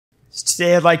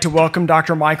Today I'd like to welcome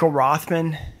Dr. Michael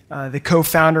Rothman, the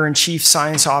co-founder and chief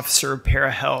science officer of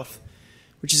ParaHealth,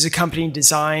 which is a company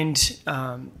designed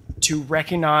to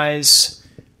recognize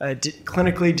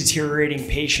clinically deteriorating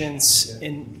patients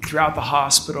throughout the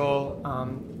hospital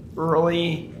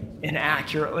early and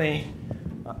accurately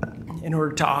in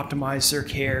order to optimize their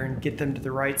care and get them to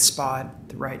the right spot at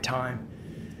the right time.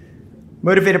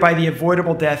 Motivated by the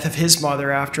avoidable death of his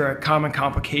mother after a common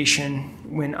complication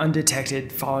when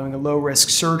undetected following a low-risk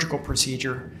surgical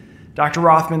procedure, Dr.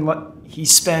 Rothman, he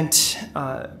spent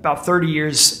about 30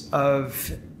 years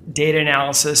of data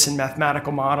analysis and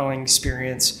mathematical modeling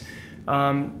experience,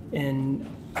 including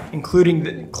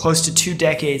close to 2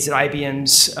 decades at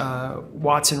IBM's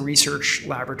Watson Research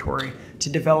Laboratory to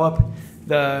develop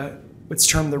what's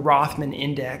termed the Rothman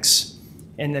Index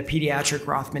and the Pediatric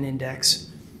Rothman Index.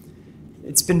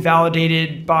 It's been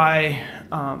validated by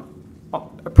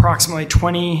approximately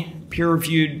 20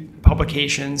 peer-reviewed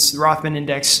publications. The Rothman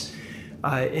Index,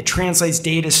 it translates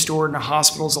data stored in a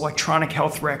hospital's electronic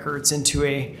health records into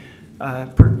a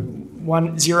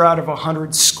 0 out of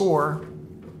 100 score.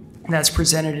 And that's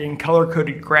presented in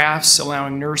color-coded graphs,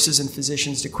 allowing nurses and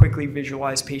physicians to quickly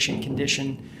visualize patient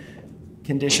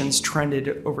conditions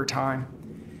trended over time.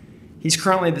 He's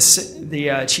currently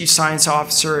the chief science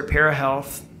officer at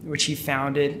ParaHealth, which he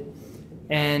founded,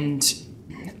 and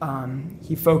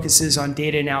he focuses on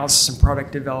data analysis and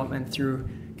product development through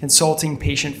consulting,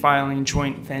 patient filing, and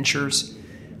joint ventures.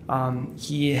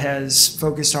 He has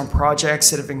focused on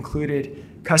projects that have included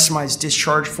customized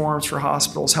discharge forms for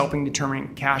hospitals, helping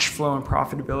determine cash flow and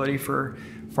profitability for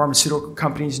pharmaceutical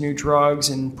companies' new drugs,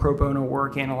 and pro bono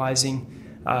work analyzing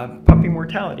puppy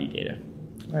mortality data.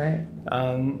 Right.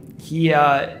 He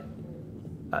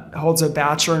holds a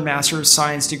Bachelor and Master of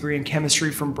Science degree in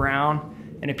chemistry from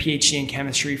Brown and a PhD in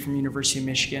chemistry from University of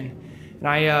Michigan. And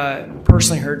I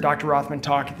personally heard Dr. Rothman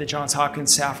talk at the Johns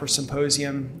Hopkins Safra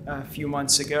Symposium a few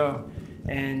months ago,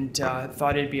 and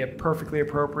thought it'd be a perfectly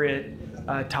appropriate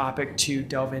topic to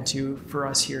delve into for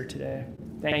us here today.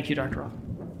 Thank you, Dr. Rothman.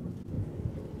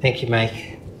 Thank you,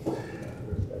 Mike.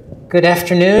 Good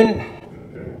afternoon.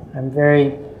 I'm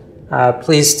very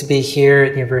pleased to be here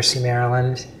at the University of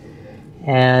Maryland.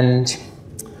 And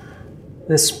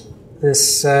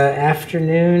this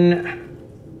afternoon,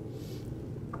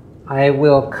 I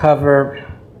will cover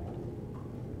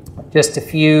just a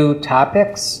few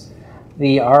topics.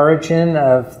 The origin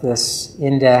of this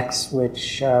index,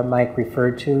 which Mike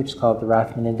referred to, which is called the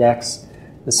Rothman Index,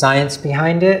 the science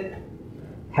behind it,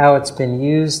 how it's been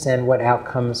used, and what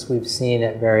outcomes we've seen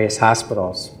at various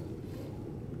hospitals.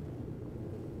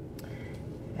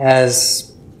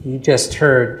 As you just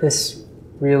heard, this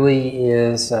really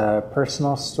is a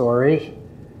personal story.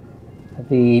 On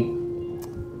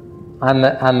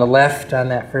the left, on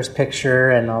that first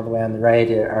picture, and all the way on the right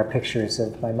are pictures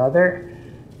of my mother.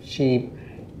 She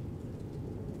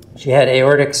had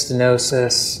aortic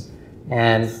stenosis,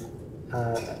 and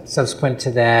subsequent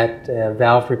to that, a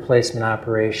valve replacement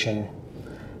operation.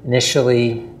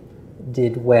 Initially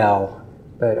did well,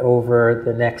 but over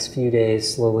the next few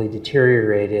days slowly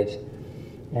deteriorated.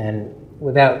 And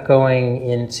without going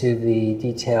into the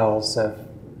details of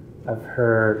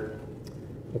her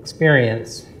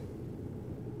experience,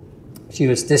 she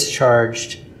was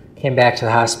discharged, came back to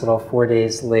the hospital 4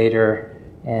 days later,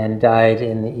 and died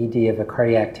in the ED of a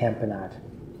cardiac tamponade.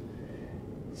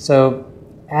 So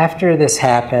after this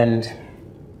happened,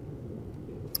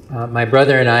 my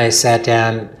brother and I sat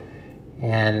down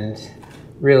and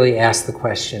really asked the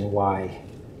question, why?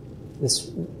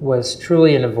 This was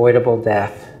truly an avoidable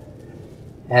death.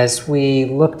 As we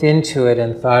looked into it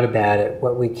and thought about it,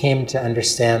 what we came to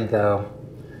understand, though,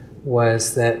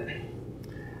 was that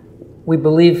we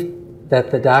believed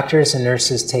that the doctors and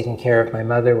nurses taking care of my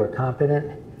mother were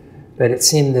competent, but it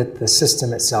seemed that the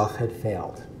system itself had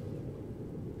failed.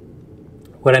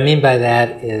 What I mean by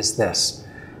that is this.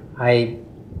 I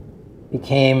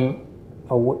became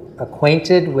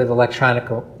acquainted with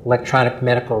electronic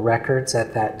medical records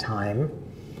at that time,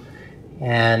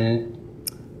 and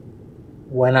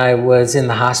when I was in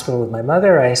the hospital with my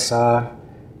mother, I saw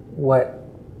what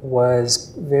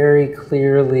was very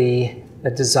clearly a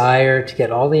desire to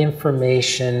get all the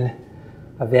information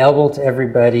available to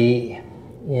everybody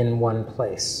in one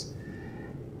place.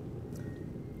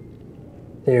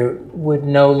 There would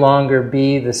no longer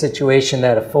be the situation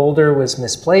that a folder was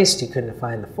misplaced, you couldn't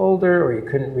find the folder, or you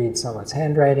couldn't read someone's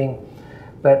handwriting.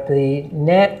 But the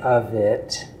net of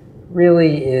it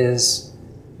really is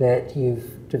that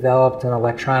you've developed an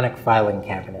electronic filing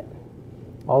cabinet.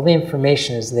 All the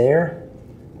information is there.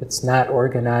 It's not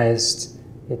organized.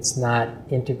 It's not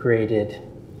integrated.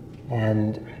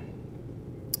 And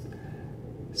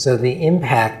So the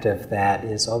impact of that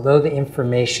is, although the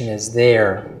information is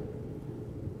there,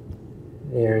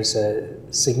 there's a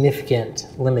significant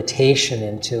limitation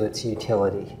into its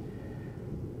utility.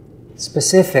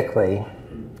 Specifically,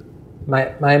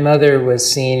 my mother was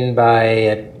seen by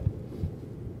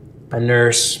a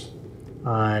nurse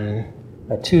on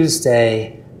a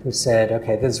Tuesday who said,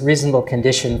 okay, there's reasonable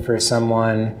condition for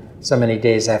someone so many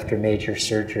days after major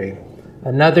surgery.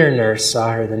 Another nurse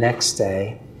saw her the next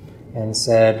day and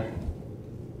said,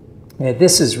 yeah,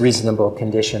 this is reasonable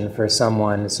condition for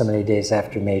someone so many days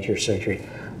after major surgery.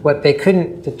 What they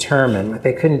couldn't determine, what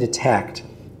they couldn't detect,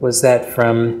 was that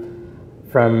from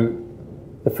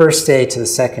the first day to the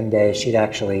second day, she'd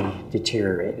actually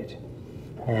deteriorated.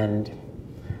 And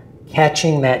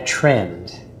catching that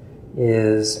trend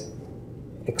is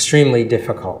extremely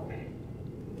difficult.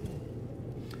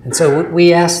 And so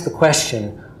we asked the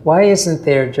question, why isn't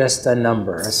there just a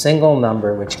number, a single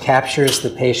number, which captures the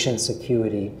patient's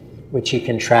acuity, which you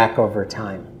can track over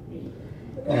time?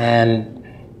 And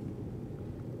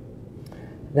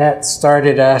that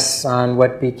started us on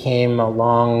what became a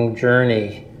long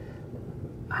journey.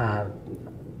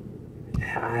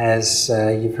 As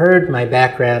you've heard, my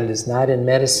background is not in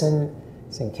medicine,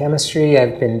 it's in chemistry.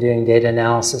 I've been doing data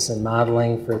analysis and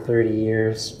modeling for 30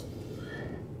 years.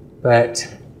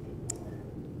 But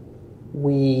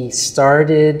we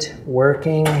started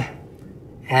working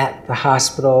at the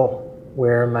hospital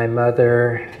where my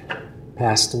mother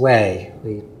passed away.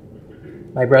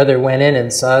 My brother went in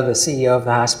and saw the CEO of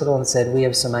the hospital and said, we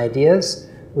have some ideas.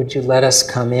 Would you let us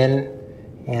come in?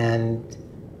 And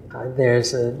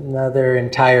there's another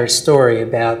entire story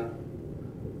about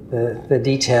the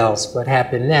details, what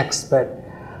happened next, but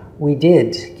we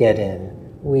did get in.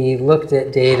 We looked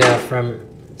at data from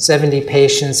 70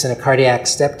 patients in a cardiac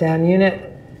step-down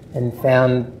unit and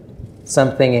found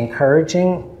something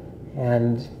encouraging,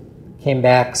 and came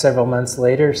back several months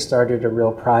later, started a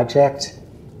real project,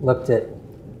 looked at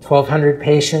 1,200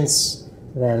 patients,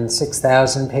 then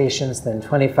 6,000 patients, then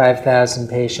 25,000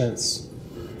 patients,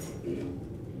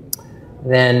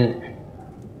 then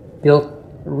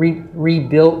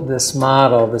rebuilt this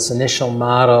model, this initial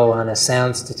model, on a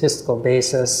sound statistical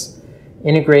basis,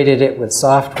 integrated it with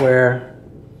software,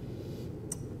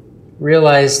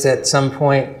 realized at some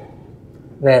point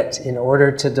that in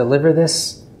order to deliver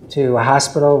this to a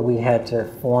hospital, we had to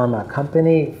formed a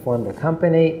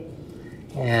company,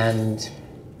 and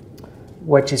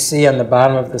what you see on the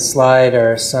bottom of the slide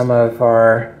are some of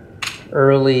our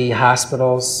early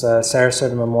hospitals.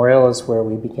 Sarasota Memorial is where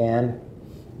we began.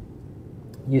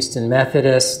 Houston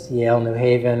Methodist, Yale New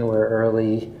Haven were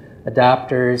early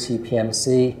adopters,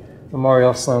 UPMC.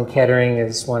 Memorial Sloan Kettering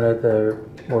is one of the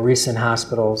more recent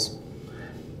hospitals.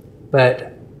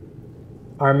 But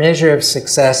our measure of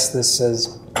success, this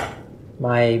is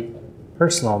my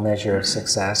personal measure of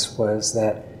success, was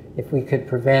that if we could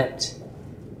prevent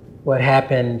what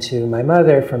happened to my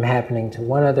mother from happening to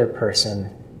one other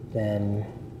person, then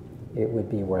it would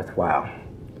be worthwhile.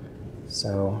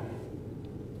 So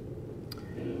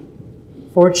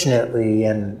fortunately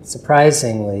and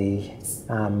surprisingly,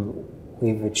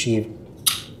 we've achieved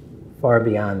far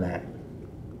beyond that.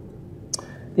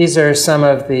 These are some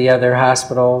of the other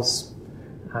hospitals,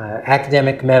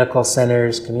 academic medical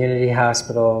centers, community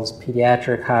hospitals,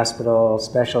 pediatric hospitals,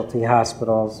 specialty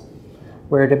hospitals.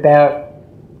 We're at about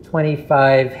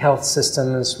 25 health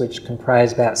systems, which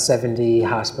comprise about 70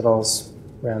 hospitals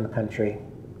around the country.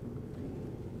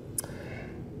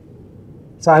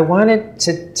 So I wanted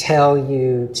to tell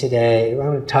you today, I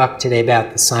want to talk today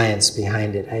about the science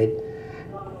behind it.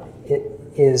 It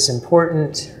is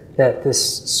important that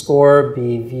this score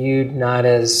be viewed not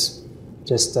as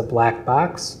just a black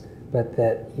box, but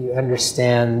that you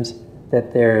understand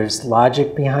that there's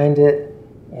logic behind it.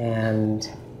 And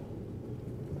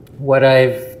what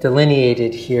I've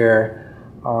delineated here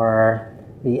are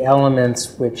the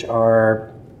elements which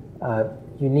are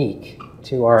unique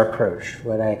to our approach,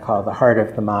 what I call the heart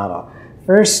of the model.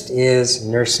 First is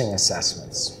nursing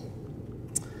assessments.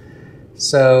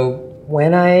 So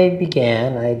when I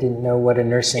began, I didn't know what a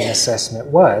nursing assessment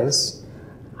was.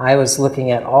 I was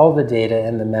looking at all the data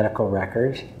in the medical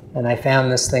record, and I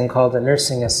found this thing called a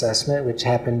nursing assessment, which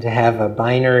happened to have a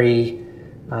binary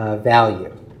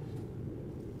value.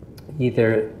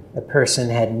 Either a person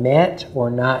had met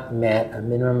or not met a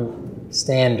minimum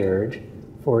standard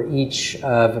for each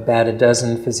of about a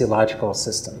dozen physiological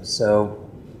systems. So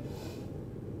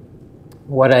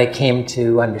what I came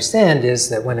to understand is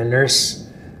that when a nurse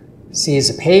sees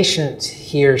a patient,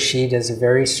 he or she does a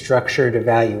very structured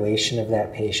evaluation of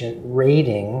that patient,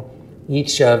 rating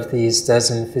each of these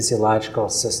dozen physiological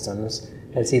systems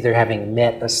as either having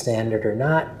met a standard or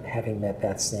not having met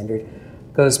that standard,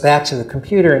 goes back to the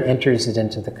computer and enters it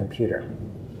into the computer.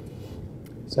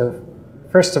 So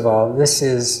first of all, this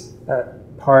is a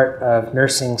part of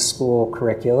nursing school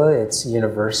curricula. It's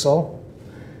universal.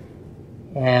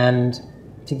 And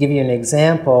to give you an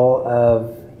example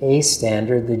of a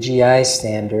standard, the GI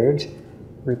standard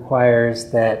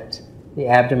requires that the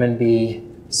abdomen be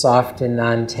soft and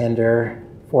non-tender,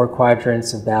 4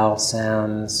 quadrants of bowel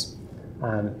sounds,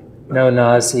 no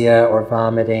nausea or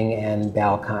vomiting, and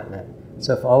bowel continent.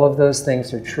 So if all of those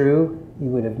things are true, you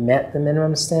would have met the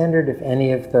minimum standard. If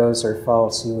any of those are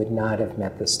false, you would not have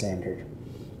met the standard.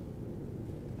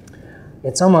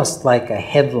 It's almost like a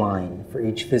headline for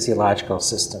each physiological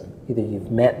system. Either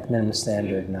you've met the minimum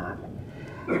standard or not.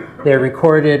 They're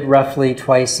recorded roughly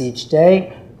twice each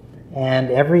day,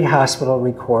 and every hospital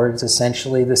records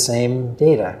essentially the same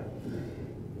data.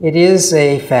 It is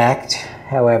a fact,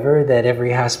 however, that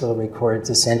every hospital records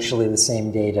essentially the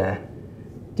same data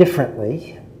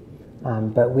differently,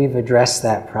 but we've addressed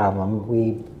that problem.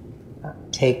 We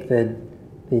take the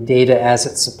data as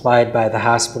it's supplied by the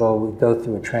hospital, we go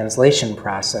through a translation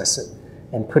process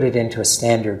and put it into a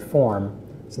standard form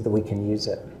so that we can use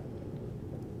it.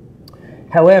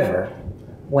 However,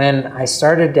 when I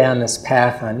started down this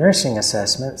path on nursing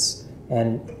assessments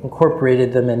and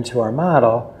incorporated them into our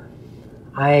model,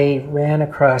 I ran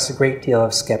across a great deal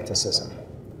of skepticism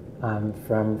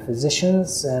from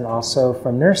physicians and also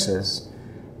from nurses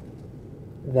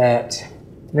that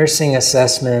nursing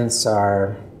assessments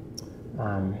are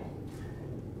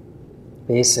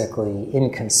basically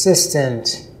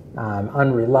inconsistent,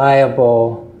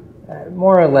 unreliable,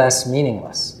 more or less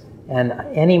meaningless. And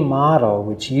any model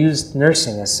which used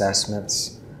nursing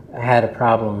assessments had a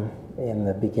problem in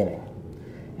the beginning.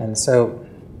 And so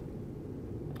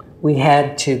we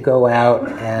had to go out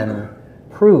and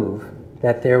prove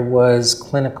that there was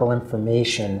clinical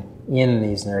information in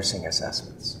these nursing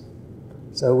assessments.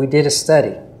 So we did a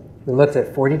study. We looked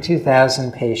at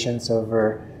 42,000 patients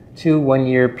over 2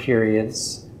 one-year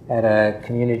periods at a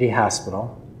community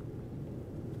hospital.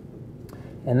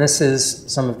 And this is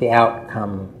some of the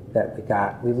outcome that we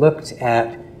got. We looked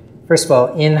at, first of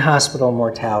all, in-hospital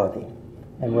mortality.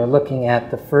 And we're looking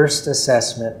at the first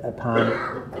assessment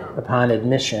upon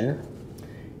admission.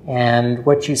 And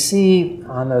what you see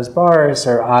on those bars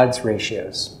are odds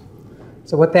ratios.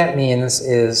 So what that means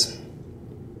is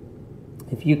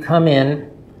if you come in,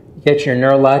 you get your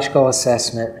neurological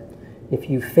assessment. If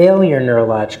you fail your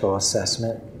neurological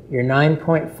assessment, you're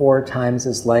 9.4 times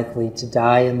as likely to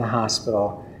die in the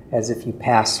hospital as if you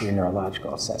pass your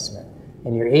neurological assessment.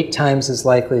 And you're 8 times as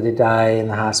likely to die in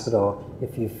the hospital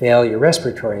if you fail your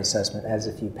respiratory assessment as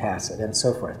if you pass it, and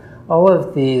so forth. All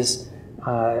of these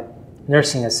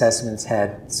nursing assessments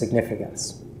had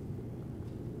significance.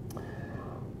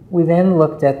 We then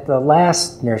looked at the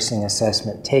last nursing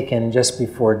assessment taken just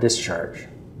before discharge.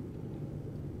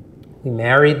 We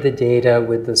married the data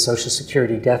with the Social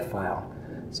Security death file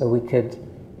so we could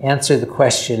answer the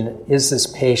question, is this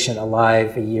patient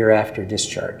alive a year after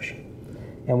discharge?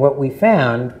 And what we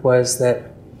found was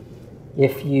that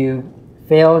if you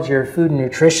failed your food and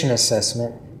nutrition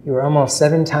assessment, you were almost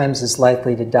 7 times as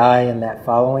likely to die in that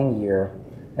following year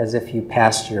as if you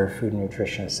passed your food and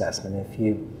nutrition assessment. If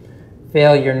you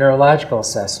fail your neurological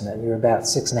assessment, you're about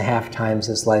 6.5 times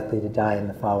as likely to die in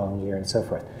the following year, and so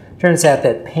forth. Turns out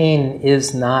that pain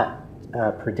is not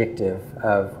predictive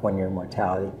of one-year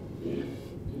mortality,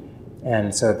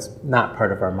 and so it's not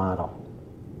part of our model.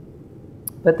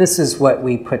 But this is what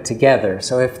we put together.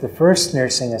 So if the first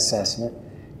nursing assessment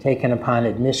taken upon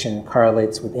admission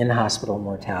correlates with in-hospital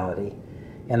mortality,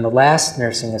 and the last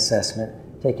nursing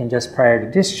assessment taken just prior to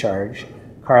discharge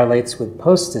correlates with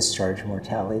post-discharge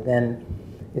mortality, then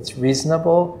it's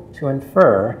reasonable to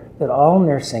infer that all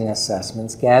nursing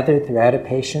assessments gathered throughout a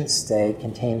patient's stay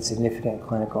contain significant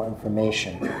clinical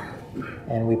information.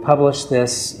 And we published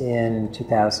this in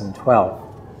 2012.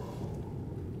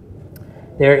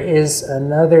 There is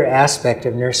another aspect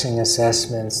of nursing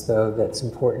assessments, though, that's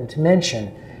important to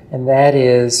mention, and that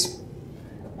is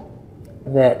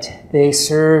that they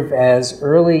serve as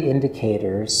early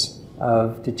indicators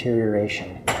of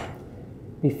deterioration.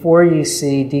 Before you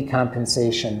see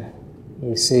decompensation,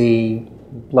 you see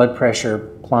blood pressure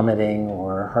plummeting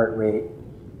or heart rate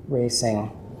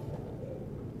racing,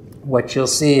 what you'll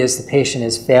see is the patient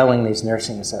is failing these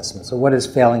nursing assessments. So what does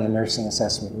failing a nursing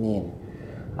assessment mean?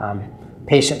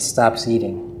 Patient stops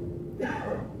eating.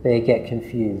 They get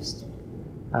confused.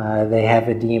 They have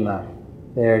edema.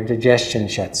 Their digestion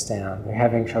shuts down. They're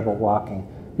having trouble walking.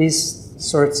 These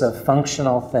sorts of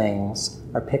functional things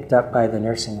are picked up by the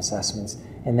nursing assessments,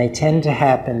 and they tend to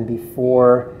happen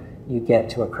before you get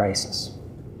to a crisis.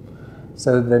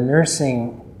 So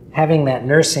having that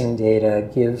nursing data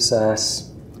gives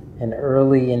us an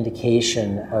early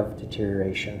indication of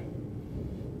deterioration.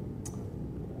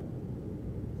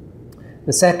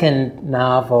 The second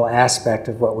novel aspect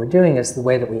of what we're doing is the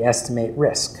way that we estimate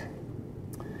risk.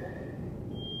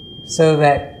 So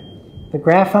that the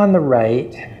graph on the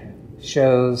right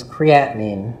shows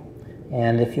creatinine,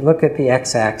 and if you look at the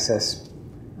x-axis,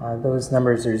 those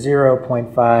numbers are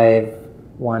 0.51,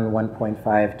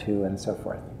 1.52, and so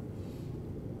forth.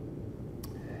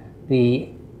 The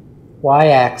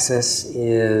y-axis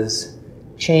is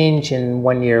change in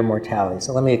one-year mortality.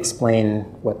 So let me explain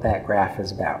what that graph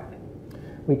is about.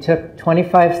 We took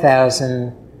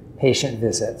 25,000 patient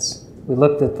visits. We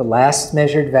looked at the last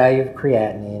measured value of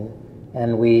creatinine,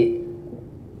 and we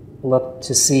looked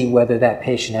to see whether that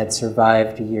patient had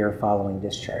survived a year following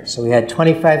discharge. So we had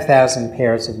 25,000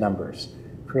 pairs of numbers,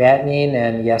 creatinine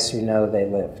and yes or no, they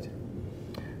lived.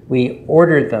 We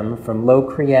ordered them from low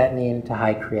creatinine to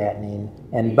high creatinine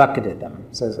and bucketed them.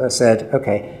 So I said,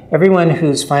 okay, everyone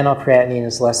whose final creatinine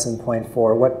is less than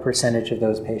 0.4, what percentage of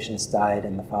those patients died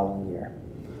in the following year?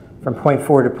 From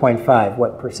 0.4 to 0.5,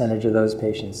 what percentage of those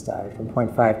patients died? From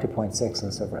 0.5 to 0.6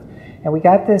 and so forth. And we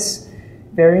got this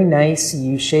very nice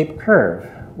U-shaped curve,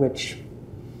 which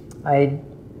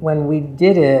when we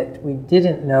did it, we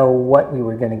didn't know what we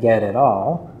were going to get at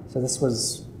all. So this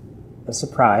was a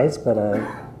surprise, but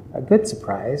a good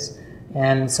surprise.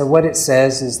 And so what it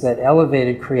says is that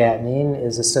elevated creatinine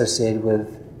is associated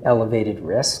with elevated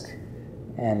risk.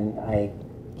 And I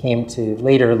came to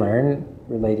later learn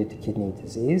related to kidney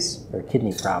disease or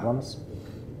kidney problems.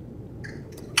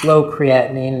 Low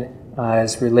creatinine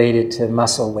is related to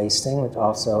muscle wasting, which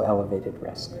also elevated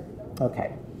risk.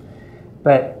 Okay,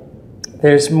 but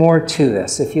there's more to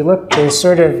this. If you look, there's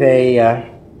sort of a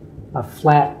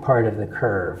flat part of the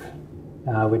curve,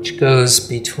 which goes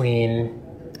between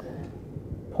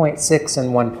 0.6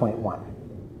 and 1.1.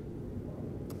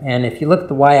 And if you look at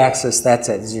the y-axis, that's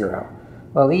at 0.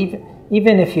 Well,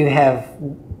 even if you have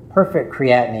perfect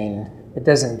creatinine, it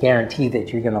doesn't guarantee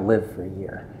that you're going to live for a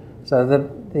year. So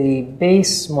the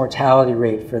base mortality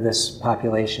rate for this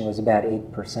population was about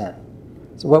 8%.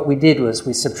 So what we did was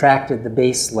we subtracted the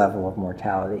base level of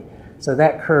mortality. So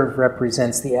that curve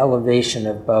represents the elevation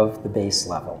above the base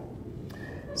level.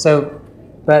 So,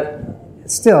 but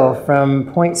still, from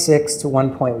 0.6 to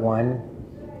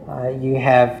 1.1, you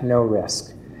have no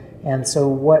risk. And so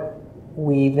what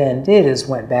we then did is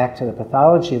went back to the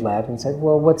pathology lab and said,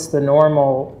 well, what's the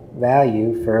normal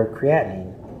value for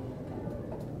creatinine?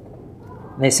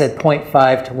 And they said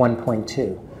 0.5 to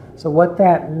 1.2. So what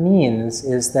that means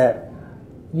is that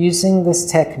using this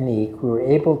technique, we were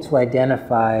able to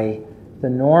identify the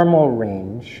normal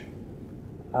range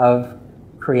of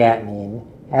creatinine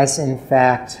as in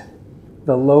fact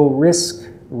the low risk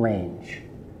range.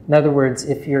 In other words,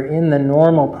 if you're in the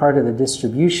normal part of the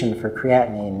distribution for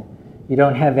creatinine, you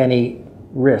don't have any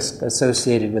risk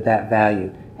associated with that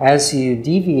value. As you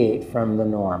deviate from the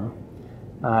norm,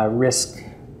 risk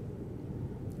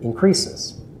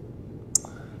increases.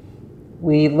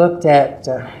 We looked at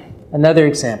another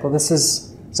example.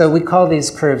 So we call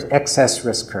these curves excess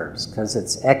risk curves because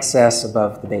it's excess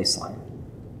above the baseline.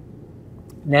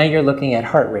 Now you're looking at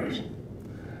heart rate.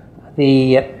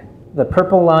 The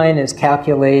purple line is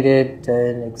calculated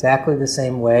in exactly the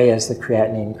same way as the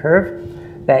creatinine curve.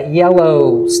 That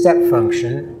yellow step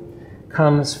function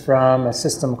comes from a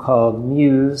system called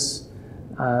MUSE.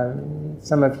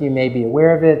 Some of you may be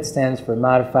aware of it. It stands for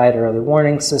Modified Early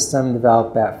Warning System,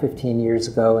 developed about 15 years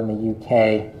ago in the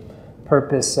UK,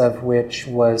 purpose of which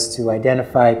was to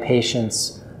identify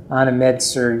patients on a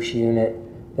med-surg unit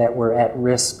that were at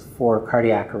risk for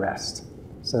cardiac arrest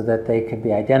so that they could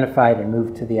be identified and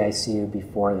moved to the ICU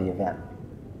before the event.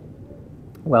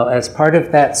 Well, as part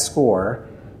of that score,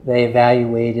 they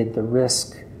evaluated the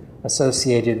risk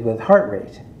associated with heart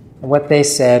rate. And what they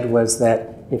said was that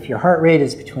if your heart rate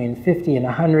is between 50 and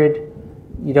 100,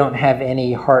 you don't have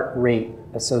any heart rate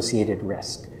associated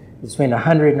risk. Between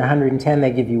 100 and 110,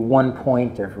 they give you 1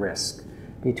 point of risk.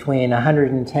 Between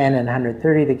 110 and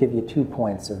 130, they give you 2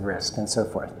 points of risk, and so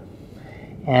forth.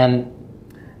 And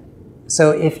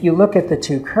so if you look at the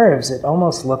two curves, it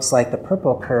almost looks like the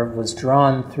purple curve was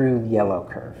drawn through the yellow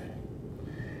curve,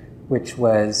 which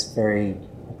was very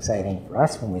exciting for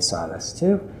us when we saw this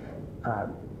too.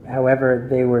 However,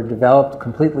 they were developed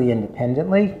completely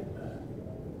independently.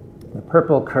 The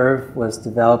purple curve was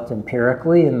developed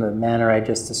empirically in the manner I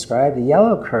just described. The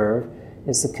yellow curve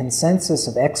is the consensus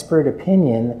of expert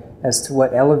opinion as to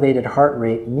what elevated heart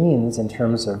rate means in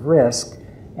terms of risk,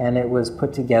 and it was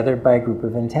put together by a group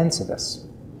of intensivists.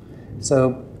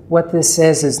 So what this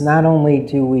says is not only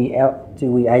do we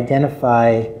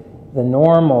identify the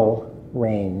normal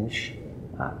range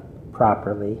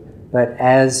properly, but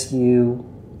as you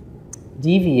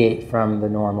deviate from the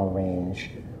normal range,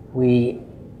 we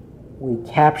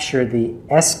capture the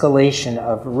escalation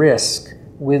of risk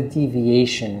with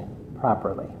deviation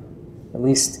properly. At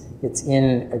least it's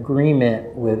in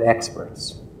agreement with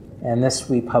experts. And this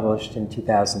we published in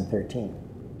 2013.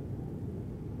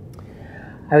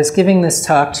 I was giving this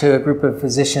talk to a group of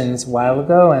physicians a while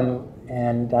ago,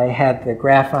 and I had the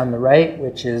graph on the right,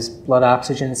 which is blood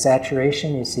oxygen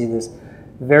saturation. You see this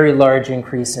very large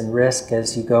increase in risk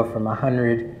as you go from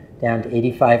 100 down to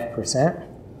 85%.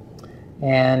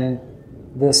 And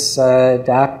this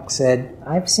doc said,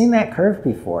 I've seen that curve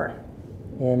before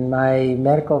in my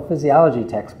medical physiology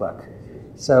textbook.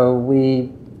 So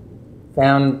we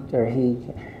found, or he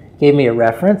gave me a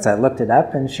reference, I looked it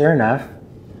up, and sure enough,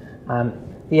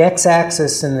 the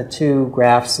x-axis in the two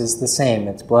graphs is the same.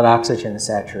 It's blood oxygen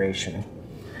saturation.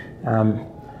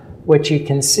 What you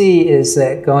can see is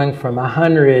that going from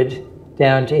 100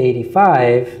 down to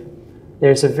 85,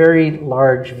 there's a very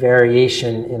large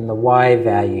variation in the y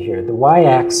value here. The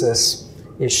y-axis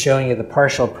is showing you the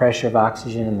partial pressure of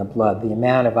oxygen in the blood, the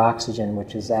amount of oxygen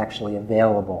which is actually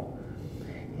available.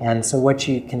 And so what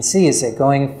you can see is that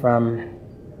going from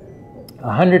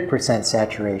 100%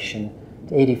 saturation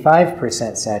to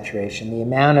 85% saturation, the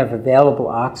amount of available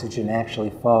oxygen actually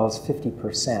falls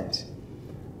 50%,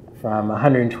 from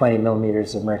 120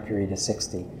 millimeters of mercury to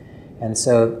 60. And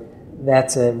so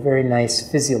that's a very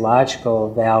nice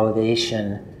physiological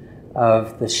validation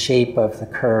of the shape of the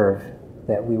curve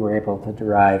that we were able to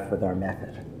derive with our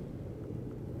method.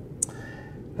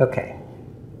 Okay.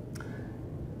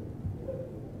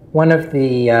 One of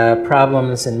the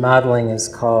problems in modeling is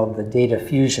called the data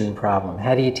fusion problem.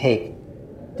 How do you take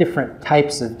different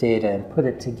types of data and put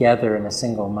it together in a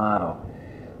single model?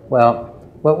 Well,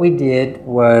 what we did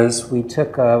was we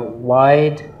took a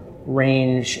wide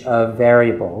range of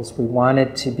variables. We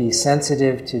wanted to be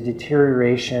sensitive to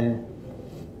deterioration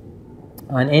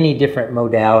on any different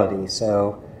modality.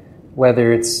 So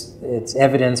whether it's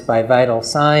evidenced by vital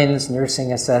signs,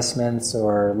 nursing assessments,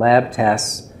 or lab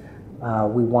tests,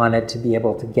 we wanted to be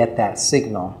able to get that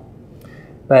signal.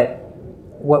 But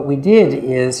what we did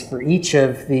is for each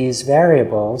of these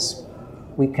variables,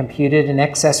 we computed an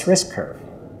excess risk curve.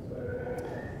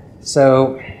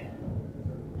 So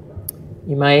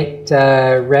you might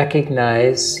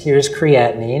recognize, here's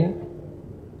creatinine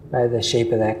by the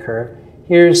shape of that curve.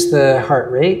 Here's the heart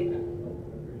rate.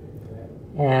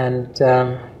 And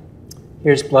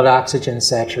here's blood oxygen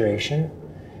saturation.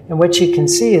 And what you can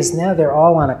see is now they're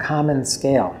all on a common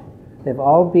scale. They've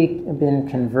all been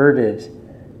converted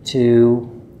to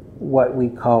what we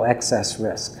call excess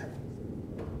risk.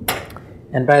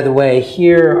 And by the way,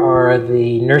 here are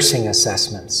the nursing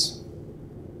assessments.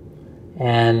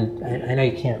 And I know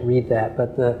you can't read that,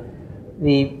 but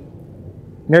the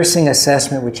nursing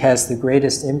assessment which has the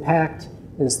greatest impact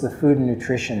is the food and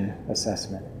nutrition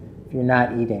assessment, if you're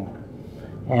not eating.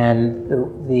 And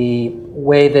the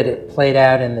way that it played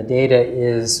out in the data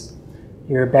is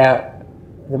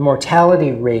the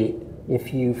mortality rate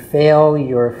if you fail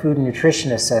your food and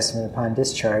nutrition assessment upon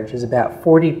discharge is about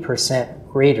 40%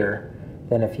 greater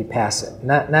than if you pass it.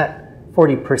 Not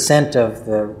 40% of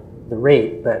the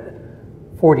rate, but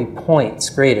 40 points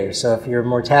greater. So if your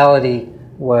mortality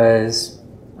was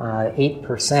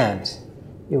 8%,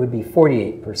 it would be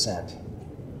 48%.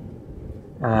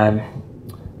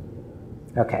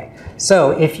 Okay,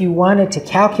 so if you wanted to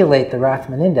calculate the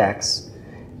Rothman index,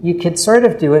 you could sort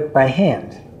of do it by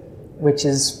hand, which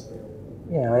is,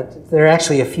 there are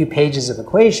actually a few pages of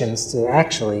equations to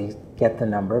actually get the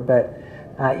number, but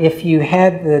if you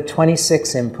had the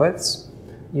 26 inputs,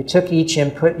 you took each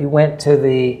input, you went to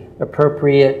the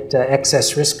appropriate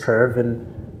excess risk curve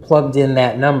and plugged in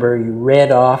that number, you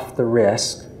read off the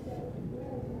risk,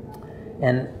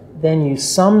 and then you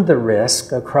summed the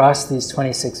risk across these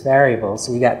 26 variables,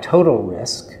 so you got total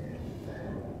risk.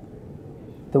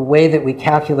 The way that we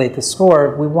calculate the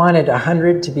score, we wanted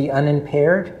 100 to be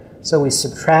unimpaired, so we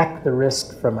subtract the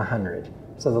risk from 100.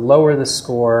 So the lower the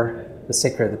score, the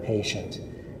sicker the patient.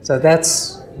 So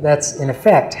that's in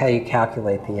effect how you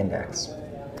calculate the index.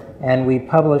 And we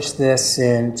published this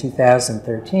in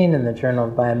 2013 in the Journal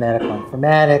of Biomedical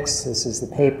Informatics. This is the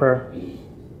paper.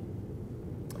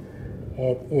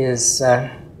 It is,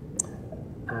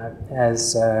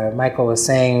 as Michael was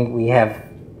saying, we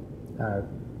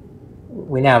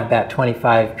now have about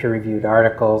 25 peer-reviewed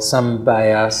articles, some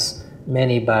by us,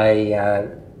 many by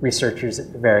researchers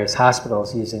at the various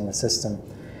hospitals using the system.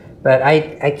 But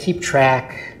I keep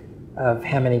track of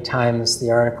how many times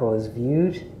the article is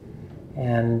viewed,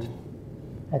 and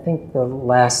I think the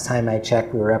last time I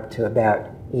checked, we were up to about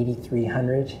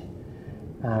 8,300.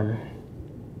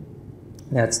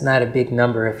 Now, it's not a big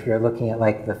number if you're looking at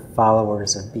like the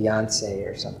followers of Beyonce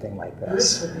or something like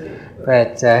this.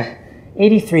 But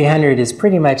 8,300 is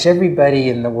pretty much everybody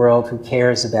in the world who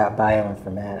cares about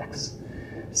bioinformatics.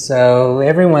 So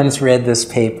everyone's read this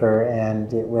paper,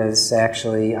 and it was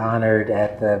actually honored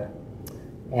at the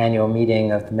annual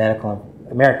meeting of the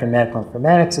American Medical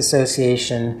Informatics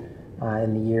Association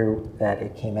in the year that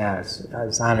it came out. I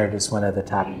was honored as one of the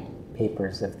top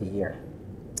papers of the year.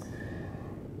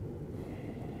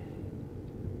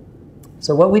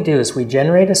 So what we do is we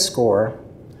generate a score,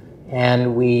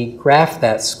 and we graph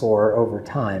that score over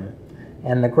time.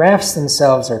 And the graphs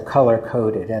themselves are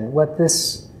color-coded. And what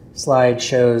this slide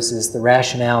shows is the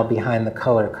rationale behind the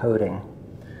color coding.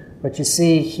 What you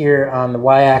see here on the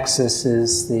y-axis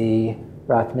is the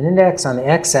Rothman index. On the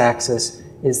x-axis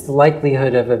is the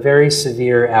likelihood of a very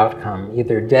severe outcome,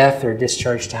 either death or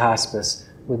discharge to hospice,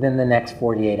 within the next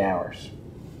 48 hours.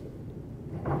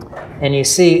 And you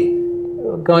see,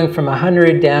 going from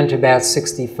 100 down to about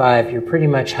 65, you're pretty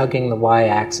much hugging the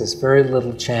y-axis, very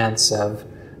little chance of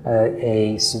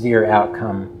a severe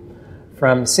outcome.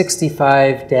 From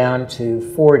 65 down to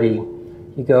 40,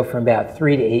 you go from about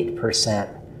 3 to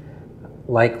 8%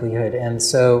 likelihood. And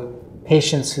so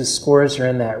patients whose scores are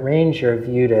in that range are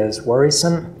viewed as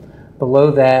worrisome.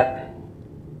 Below that,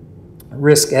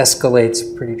 risk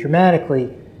escalates pretty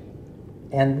dramatically.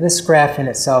 And this graph in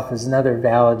itself is another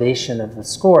validation of the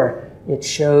score. It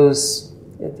shows,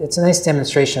 it's a nice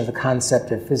demonstration of the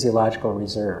concept of physiological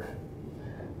reserve,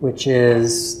 which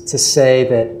is to say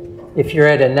that if you're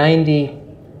at a 90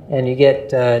 and you get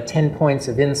 10 points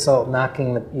of insult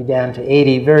knocking you down to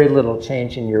 80, very little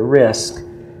change in your risk.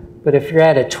 But if you're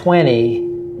at a 20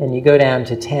 and you go down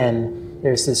to 10,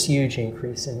 there's this huge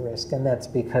increase in risk. And that's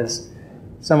because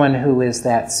someone who is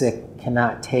that sick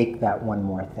cannot take that one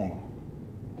more thing.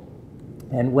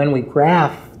 And when we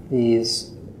graph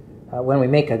these, when we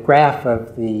make a graph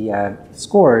of the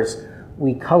scores,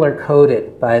 we color code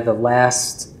it by the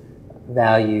last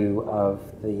value of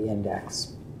the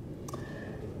index.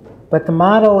 But the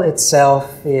model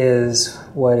itself is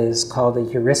what is called a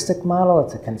heuristic model.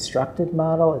 It's a constructed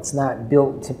model. It's not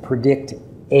built to predict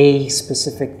a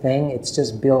specific thing. It's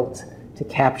just built to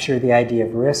capture the idea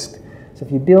of risk. So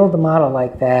if you build a model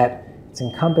like that, it's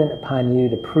incumbent upon you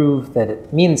to prove that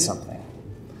it means something.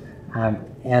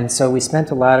 And so we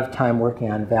spent a lot of time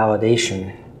working on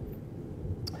validation.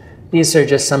 These are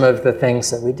just some of the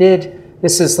things that we did.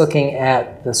 This is looking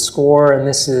at the score, and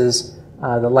this is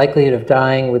the likelihood of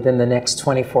dying within the next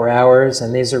 24 hours,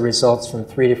 and these are results from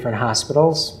 3 different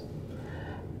hospitals.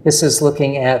 This is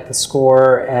looking at the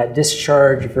score at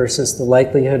discharge versus the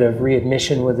likelihood of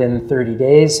readmission within 30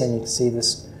 days, and you can see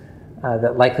this,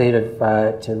 that likelihood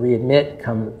of, to readmit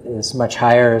is much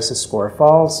higher as the score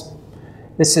falls.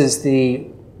 This is the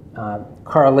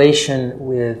correlation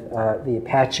with the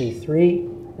Apache 3,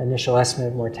 initial estimate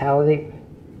of mortality.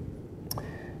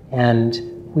 And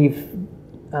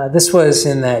this was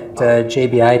in that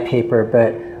JBI paper,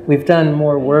 but we've done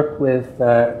more work with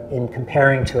in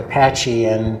comparing to Apache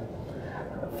and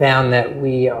found that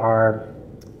we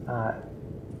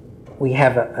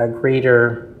have a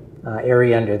greater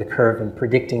area under the curve in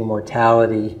predicting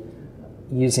mortality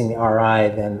using the RI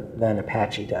than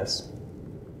Apache does.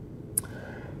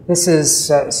 This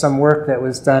is some work that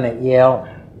was done at Yale.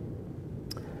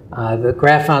 The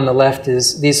graph on the left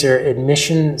these are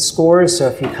admission scores. So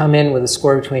if you come in with a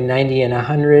score between 90 and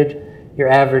 100, your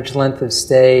average length of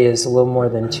stay is a little more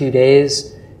than 2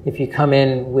 days. If you come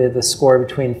in with a score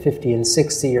between 50 and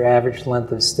 60, your average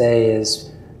length of stay is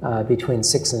between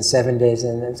 6 and 7 days,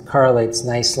 and it correlates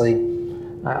nicely.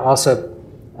 Also,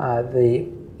 the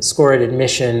score at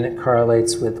admission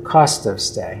correlates with cost of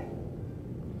stay.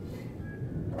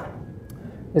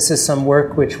 This is some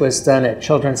work which was done at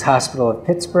Children's Hospital of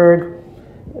Pittsburgh.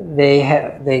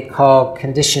 They call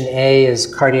condition A as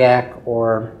cardiac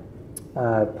or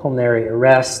pulmonary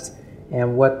arrest.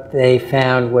 And what they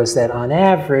found was that on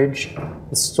average,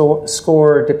 the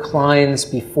score declines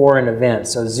before an event.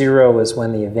 So 0 is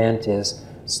when the event is.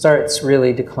 Starts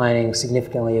really declining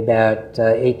significantly about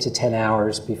 8 to 10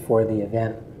 hours before the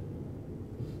event.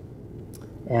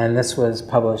 And this was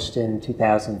published in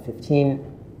 2015.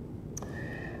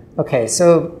 Okay,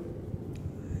 so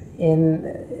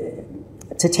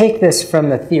to take this from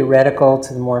the theoretical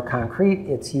to the more concrete,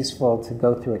 it's useful to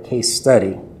go through a case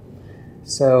study.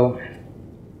 So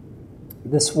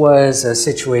This was a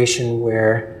situation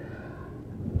where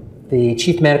the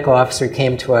chief medical officer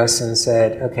came to us and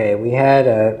said, okay, we had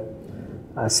a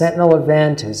sentinel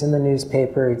event. It was in the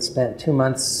newspaper. He'd spent 2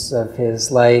 months of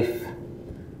his life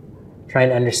trying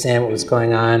to understand what was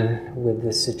going on with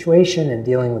this situation and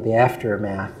dealing with the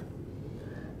aftermath.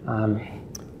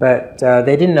 But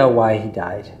they didn't know why he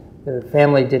died. The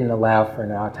family didn't allow for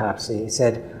an autopsy. He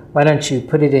said, why don't you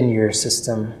put it in your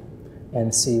system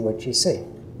and see what you see?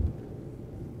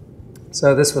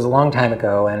 So this was a long time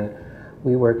ago, and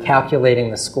we were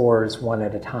calculating the scores one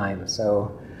at a time.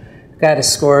 So got a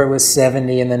score, it was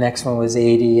 70, and the next one was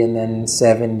 80, and then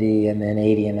 70, and then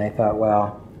 80, and I thought,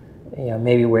 well,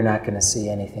 maybe we're not going to see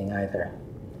anything either.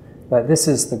 But this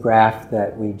is the graph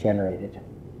that we generated.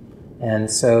 And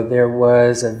so there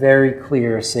was a very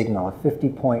clear signal, a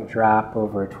 50-point drop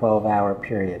over a 12-hour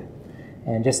period.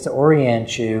 And just to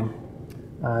orient you,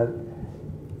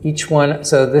 each one,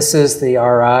 so this is the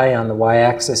RI on the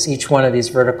y-axis. Each one of these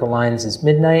vertical lines is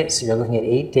midnight, so you're looking at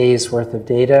 8 days worth of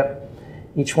data.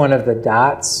 Each one of the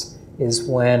dots is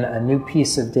when a new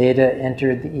piece of data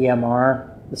entered the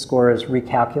EMR. The score is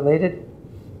recalculated.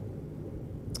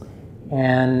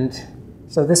 And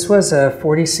so this was a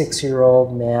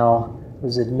 46-year-old male who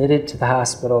was admitted to the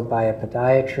hospital by a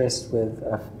podiatrist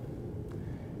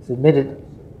admitted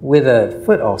with a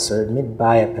foot ulcer, admitted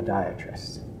by a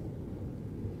podiatrist.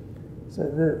 So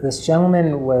this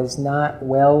gentleman was not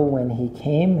well when he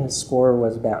came. His score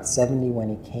was about 70 when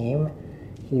he came.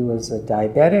 He was a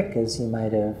diabetic, as you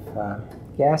might have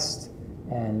guessed,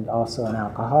 and also an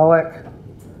alcoholic.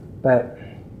 But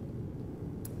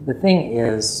the thing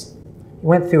is, he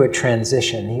went through a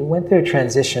transition. He went through a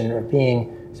transition of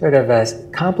being sort of a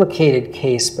complicated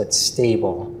case but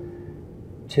stable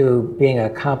to being a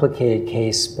complicated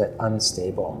case but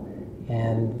unstable.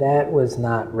 And that was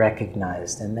not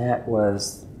recognized, and that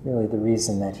was really the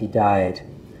reason that he died.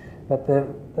 But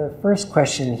the first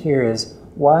question here is,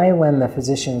 why, when the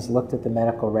physicians looked at the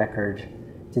medical record,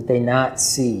 did they not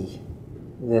see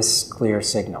this clear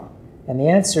signal? And the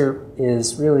answer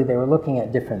is really they were looking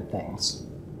at different things.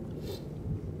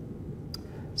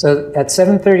 So at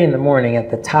 7:30 in the morning,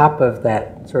 at the top of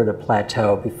that sort of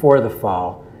plateau before the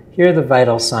fall, here are the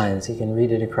vital signs. You can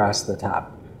read it across the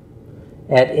top.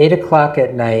 At 8 o'clock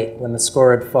at night, when the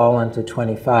score had fallen to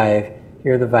 25,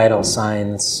 here are the vital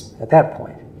signs at that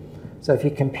point. So if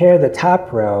you compare the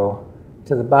top row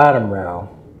to the bottom row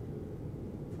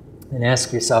and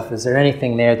ask yourself, is there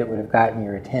anything there that would have gotten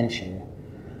your attention?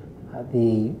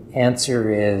 The answer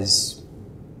is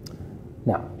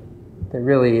no. There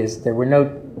were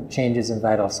no changes in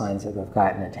vital signs that would have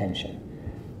gotten attention.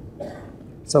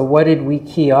 So what did we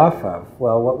key off of?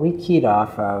 Well, what we keyed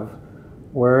off of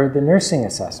were the nursing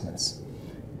assessments.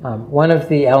 One of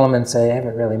the elements I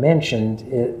haven't really mentioned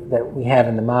that we have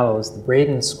in the model is the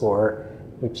Braden score,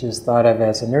 which is thought of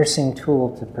as a nursing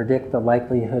tool to predict the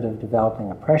likelihood of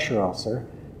developing a pressure ulcer.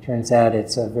 Turns out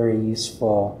it's a very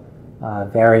useful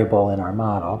variable in our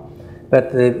model.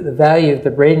 But the value of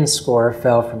the Braden score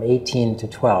fell from 18 to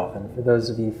 12. And for those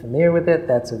of you familiar with it,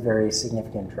 that's a very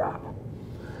significant drop.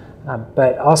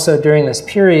 But also during this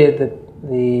period,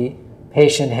 the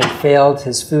patient had failed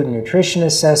his food and nutrition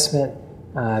assessment,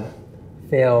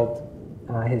 failed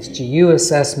his GU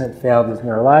assessment, failed his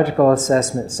neurological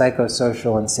assessment,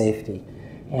 psychosocial, and safety.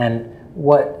 And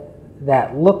what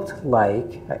that looked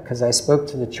like, because I spoke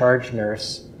to the charge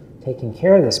nurse taking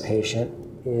care of this patient,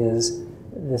 is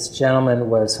this gentleman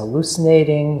was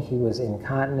hallucinating, he was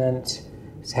incontinent,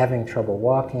 he was having trouble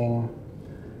walking,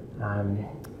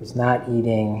 was not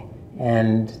eating,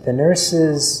 and the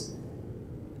nurses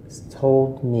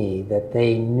told me that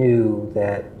they knew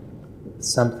that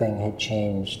something had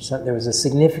changed. So there was a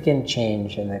significant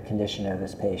change in the condition of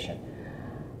this patient.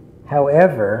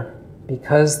 However,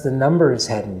 because the numbers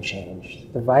hadn't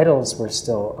changed, the vitals were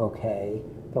still okay,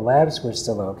 the labs were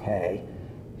still okay,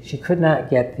 she could not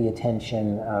get the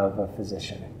attention of a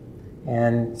physician.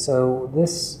 And so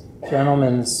this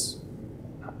gentleman's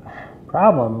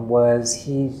problem was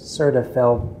he sort of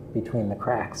fell between the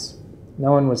cracks.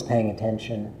 No one was paying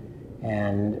attention,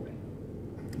 and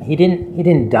he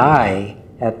didn't die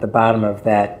at the bottom of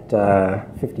that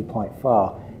 50-point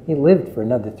fall. He lived for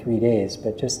another 3 days,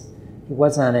 but just he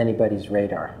wasn't on anybody's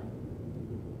radar.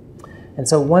 And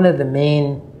so one of the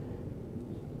main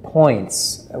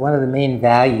points, one of the main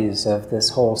values of this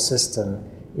whole system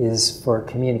is for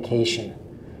communication.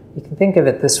 You can think of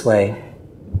it this way.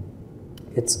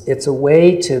 It's a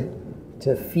way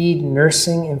to feed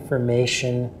nursing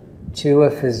information to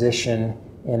a physician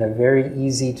in a very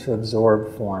easy to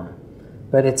absorb form.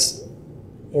 But it's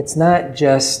not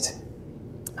just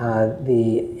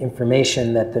the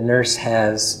information that the nurse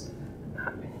has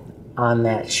on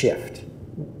that shift,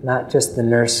 not just the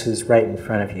nurse who's right in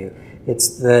front of you.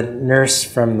 It's the nurse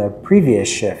from the previous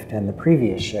shift and the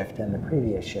previous shift and the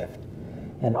previous shift.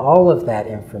 And all of that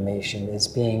information is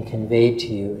being conveyed to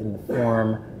you in the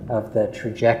form of the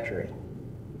trajectory.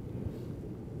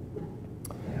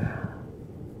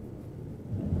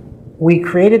 We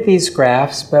created these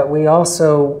graphs, but we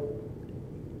also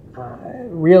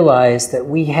realized that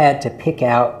we had to pick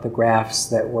out the graphs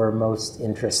that were most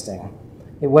interesting.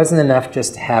 It wasn't enough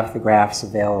just to have the graphs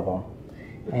available.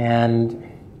 And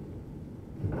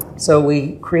so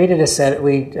we generated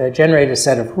a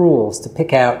set of rules to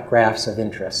pick out graphs of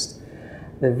interest.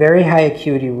 The very high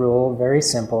acuity rule, very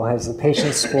simple, has the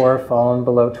patient score fallen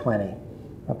below 20.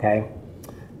 Okay?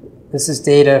 This is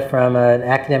data from an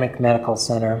academic medical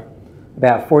center.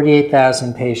 About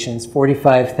 48,000 patients,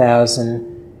 45,000,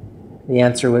 the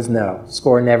answer was no.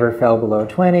 Score never fell below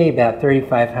 20, about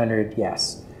 3,500,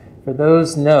 yes. For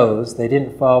those no's, they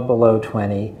didn't fall below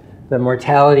 20, the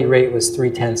mortality rate was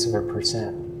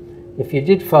 0.3%. If you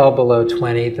did fall below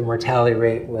 20, the mortality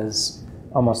rate was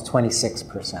almost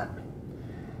 26%.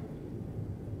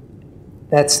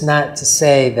 That's not to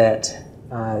say that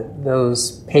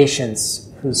those patients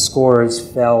whose scores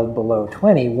fell below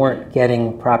 20 weren't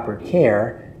getting proper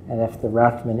care, and if the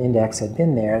Rothman index had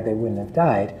been there, they wouldn't have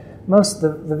died.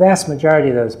 The vast majority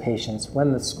of those patients,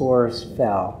 when the scores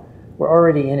fell, were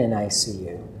already in an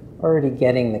ICU, already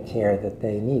getting the care that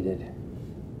they needed.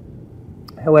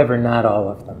 However, not all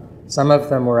of them. Some of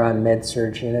them were on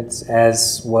med-surg units,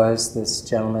 as was this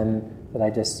gentleman that I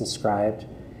just described,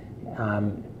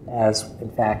 as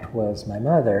in fact was my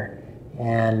mother,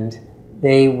 and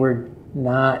they were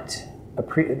not,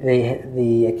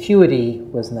 the acuity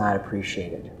was not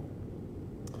appreciated.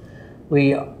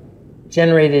 We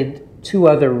generated two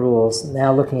other rules,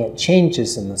 now looking at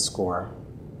changes in the score.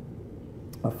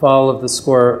 A fall of the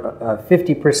score of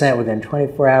 50% within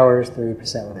 24 hours,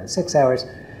 30% within 6 hours.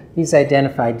 These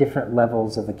identify different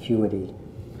levels of acuity.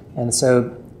 And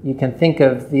so you can think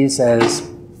of these as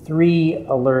 3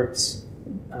 alerts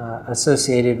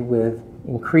associated with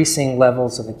increasing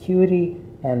levels of acuity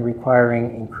and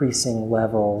requiring increasing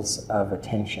levels of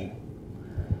attention.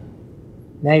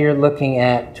 Now you're looking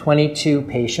at 22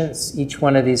 patients. Each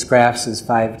one of these graphs is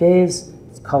 5 days.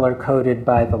 It's color-coded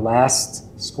by the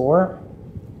last score.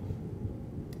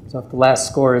 So if the last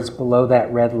score is below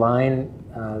that red line,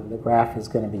 the graph is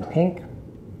going to be pink.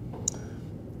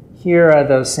 Here are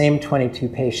those same 22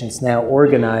 patients now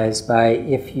organized by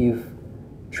if you've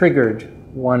triggered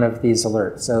one of these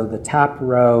alerts. So the top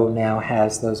row now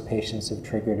has those patients who've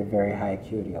triggered a very high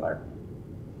acuity alert.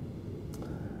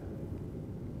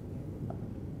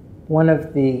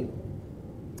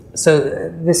 So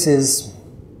this is,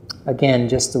 again,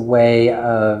 just a way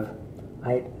of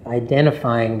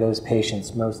identifying those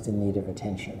patients most in need of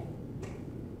attention.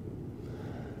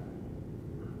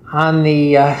 On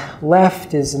the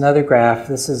left is another graph.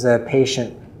 This is a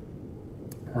patient,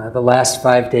 the last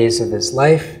 5 days of his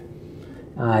life.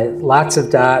 Lots of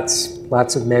dots,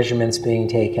 lots of measurements being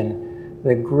taken.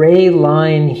 The gray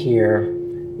line here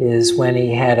is when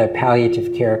he had a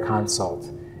palliative care consult.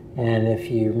 And if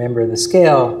you remember the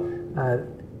scale,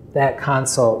 that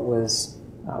consult was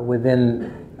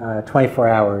within 24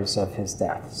 hours of his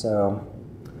death. So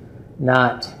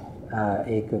not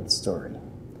a good story.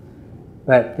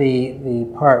 But the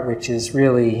part which is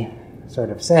really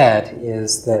sort of sad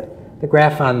is that the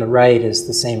graph on the right is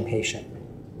the same patient.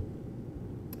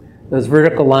 Those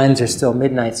vertical lines are still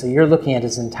midnight, so you're looking at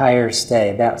his entire stay,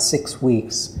 about 6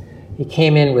 weeks. He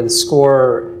came in with a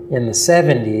score in the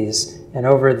 70s, and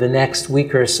over the next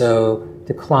week or so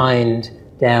declined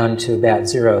down to about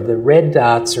 0. The red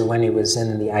dots are when he was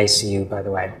in the ICU, by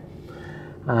the way.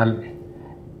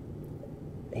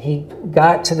 He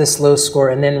got to this low score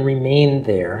and then remained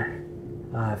there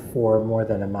for more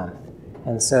than a month.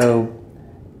 And so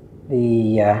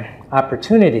the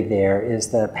opportunity there is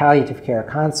the palliative care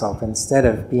consult, instead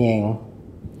of being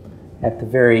at the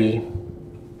very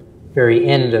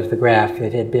end of the graph,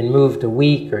 it had been moved a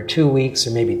week or 2 weeks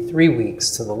or maybe 3 weeks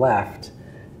to the left,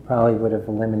 probably would have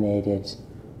eliminated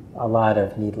a lot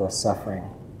of needless suffering.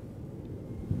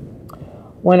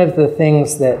 One of the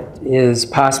things that is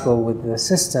possible with the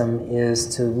system is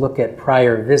to look at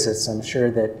prior visits. I'm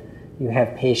sure that you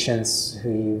have patients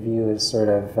who you view as sort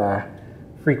of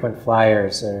frequent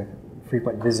flyers or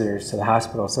frequent visitors to the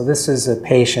hospital. So this is a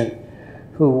patient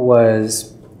who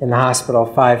was in the hospital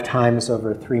 5 times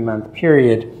over a 3-month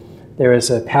period. There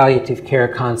was a palliative care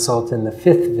consult in the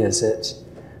 5th visit.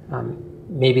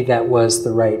 Maybe that was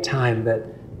the right time, but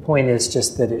the point is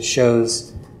just that it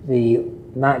shows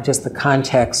not just the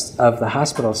context of the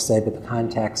hospital stay, but the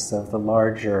context of the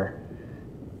larger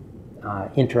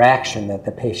interaction that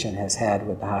the patient has had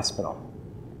with the hospital.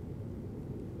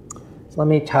 So let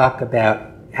me talk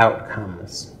about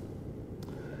outcomes.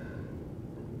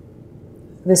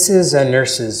 This is a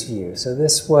nurse's view. So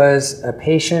this was a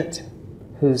patient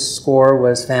whose score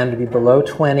was found to be below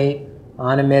 20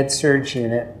 on a med-surg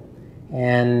unit.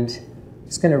 And I'm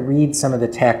just going to read some of the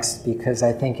text because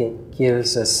I think it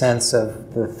gives a sense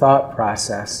of the thought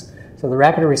process. So the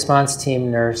rapid response team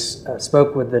nurse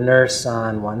spoke with the nurse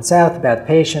on 1 South about the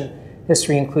patient.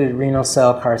 History included renal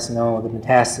cell carcinoma with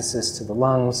metastasis to the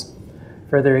lungs.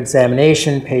 Further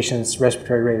examination, patient's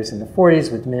respiratory rate was in the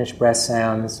 40s with diminished breath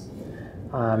sounds.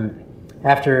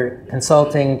 After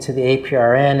consulting to the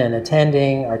APRN and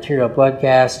attending, arterial blood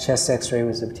gas, chest x-ray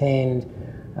was obtained.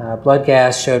 Blood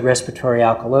gas showed respiratory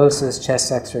alkalosis,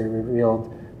 chest x-ray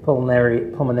revealed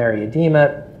pulmonary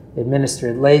edema,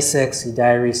 administered Lasix, he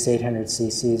diuresed 800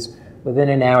 cc's. Within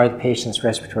an hour, the patient's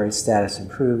respiratory status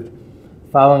improved.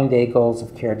 Following day, goals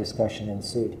of care discussion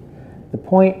ensued. The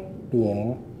point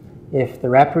being, if the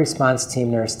rapid response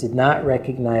team nurse did not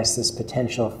recognize this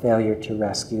potential failure to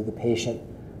rescue, the patient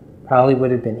probably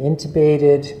would have been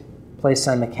intubated, placed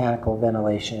on mechanical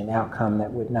ventilation, an outcome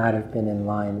that would not have been in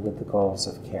line with the goals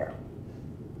of care.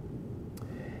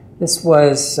 These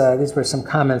were some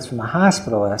comments from the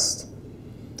hospitalist,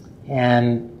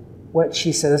 and what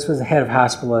she said, this was the head of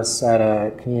hospitalists at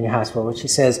a community hospital, what she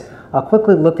says, I'll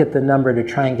quickly look at the number to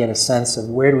try and get a sense of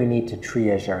where do we need to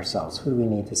triage ourselves, who do we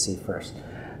need to see first.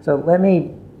 So let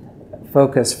me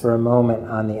focus for a moment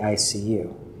on the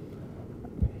ICU.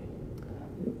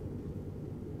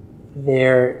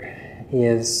 There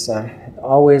is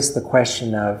always the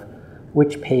question of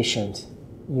which patient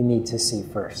you need to see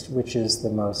first, which is the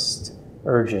most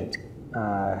urgent,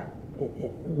 the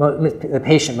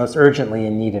patient most urgently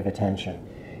in need of attention.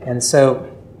 And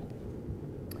so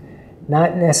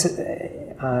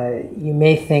you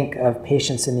may think of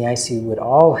patients in the ICU would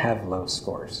all have low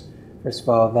scores. First of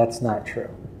all, that's not true.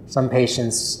 Some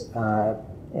patients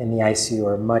in the ICU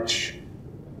are much,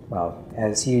 well,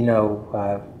 as you know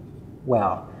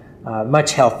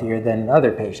much healthier than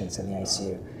other patients in the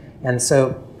ICU. And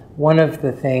so one of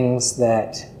the things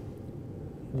that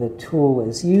the tool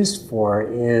is used for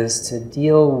is to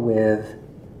deal with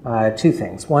two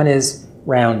things. One is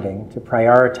rounding, to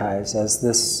prioritize, as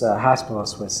this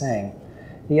hospitalist was saying.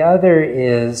 The other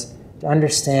is to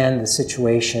understand the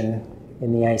situation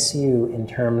in the ICU in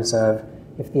terms of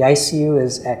if the ICU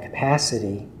is at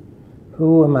capacity,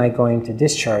 who am I going to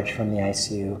discharge from the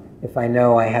ICU if I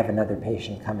know I have another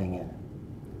patient coming in?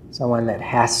 Someone that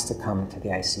has to come to the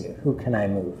ICU. Who can I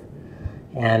move?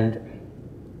 And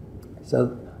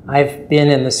so I've been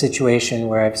in the situation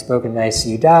where I've spoken to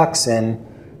ICU docs, and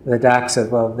the doc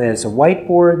said, well, there's a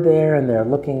whiteboard there, and they're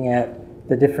looking at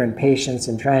the different patients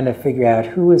and trying to figure out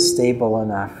who is stable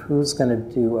enough, who's going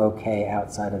to do okay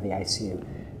outside of the ICU.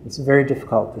 It's a very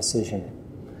difficult decision.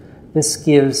 This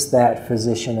gives that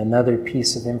physician another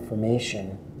piece of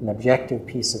information, an objective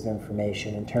piece of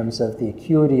information in terms of the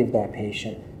acuity of that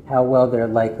patient, how well they're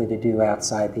likely to do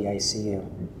outside the ICU.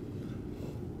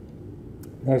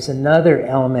 There's another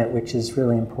element which is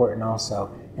really important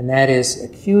also, and that is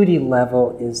acuity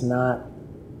level is not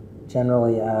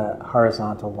generally a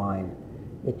horizontal line.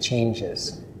 It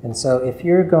changes. And so if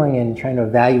you're going in trying to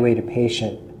evaluate a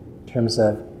patient in terms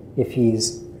of if he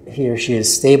or she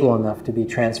is stable enough to be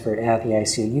transferred out of the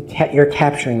ICU, you're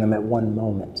capturing them at one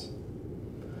moment.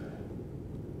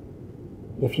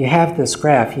 If you have this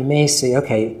graph, you may see,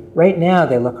 okay, right now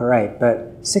they look all right,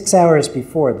 but 6 hours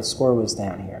before the score was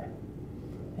down here.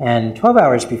 And 12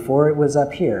 hours before it was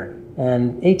up here.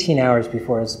 And 18 hours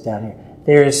before it was down here.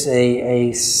 There's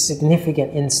a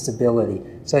significant instability.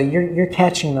 So you're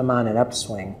catching them on an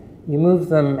upswing. You move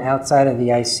them outside of the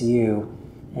ICU,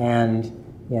 and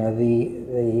you know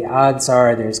the odds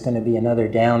are there's going to be another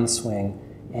downswing.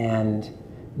 And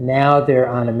now they're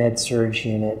on a med-surg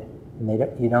unit, and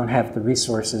you don't have the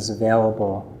resources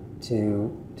available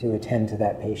to attend to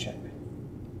that patient.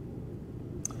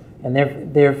 And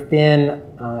there have been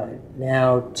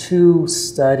now 2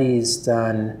 studies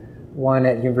done, one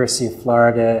at University of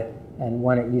Florida and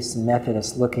one at Houston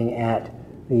Methodist, looking at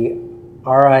the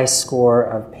RI score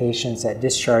of patients at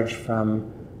discharge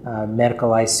from medical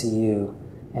ICU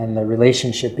and the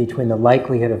relationship between the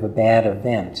likelihood of a bad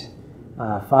event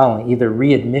following either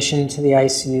readmission to the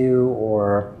ICU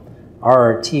or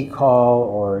RRT call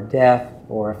or death,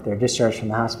 or if they're discharged from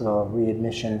the hospital,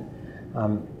 readmission.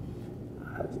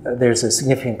 There's a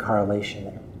significant correlation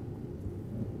there.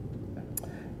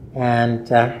 And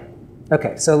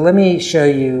Okay, so let me show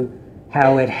you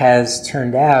how it has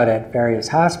turned out at various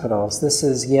hospitals. This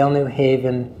is Yale New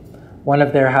Haven, one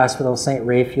of their hospitals, St.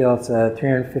 Raphael. It's a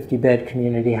 350-bed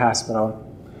community hospital.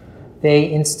 They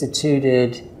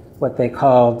instituted what they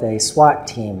called a SWAT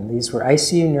team. These were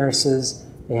ICU nurses.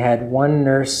 They had one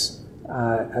nurse,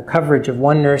 a coverage of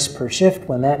one nurse per shift.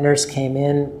 When that nurse came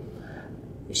in,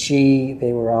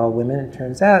 they were all women, it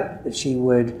turns out, that she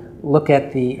would look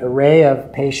at the array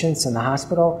of patients in the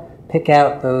hospital, pick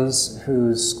out those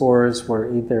whose scores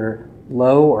were either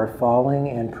low or falling,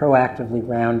 and proactively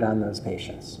round on those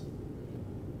patients.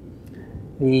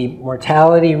 The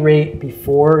mortality rate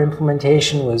before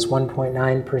implementation was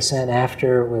 1.9%.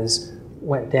 After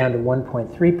went down to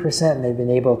 1.3%, and they've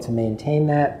been able to maintain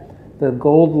that. The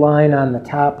gold line on the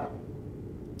top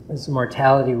is the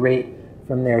mortality rate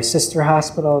from their sister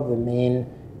hospital, the main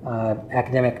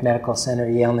academic medical center,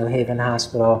 Yale New Haven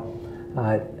Hospital.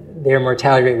 Their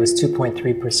mortality rate was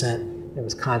 2.3%. It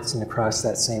was constant across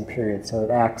that same period, so it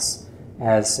acts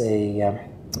as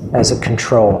a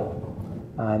control.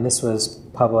 And this was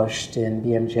published in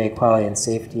BMJ Quality and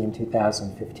Safety in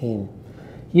 2015.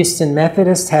 Houston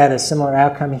Methodist had a similar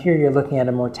outcome. Here you're looking at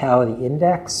a mortality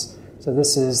index. So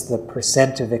this is the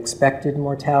percent of expected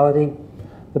mortality.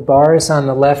 The bars on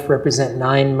the left represent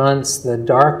 9 months. The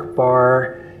dark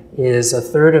bar is a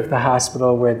third of the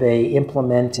hospital where they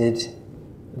implemented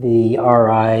the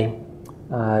RI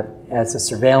as a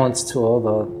surveillance tool.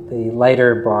 The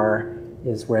lighter bar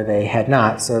is where they had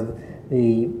not. So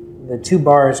the two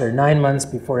bars are 9 months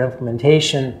before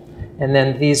implementation, and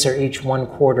then these are each 1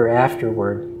 quarter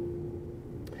afterward.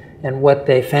 And what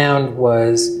they found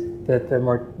was that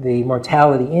the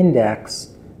mortality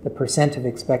index, the percent of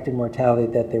expected mortality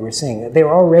that they were seeing, they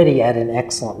were already at an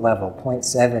excellent level.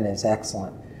 0.7 is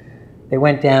excellent. They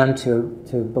went down to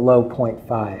below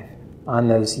 0.5 on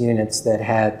those units that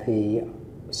had the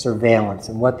surveillance.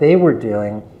 And what they were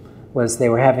doing was they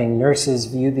were having nurses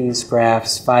view these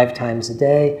graphs 5 times a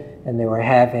day, and they were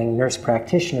having nurse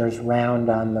practitioners round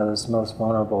on those most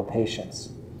vulnerable patients.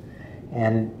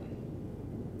 And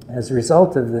as a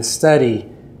result of this study,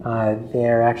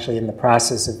 they're actually in the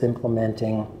process of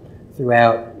implementing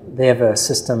throughout, they have a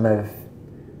system of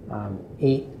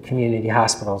 8 community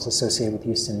hospitals associated with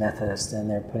Houston Methodist, and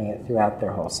they're putting it throughout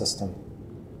their whole system.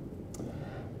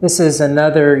 This is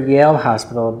another Yale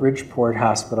hospital, Bridgeport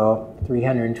Hospital,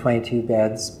 322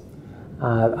 beds.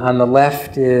 On the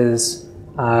left is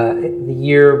the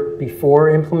year before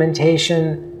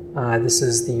implementation. This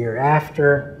is the year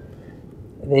after.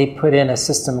 They put in a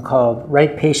system called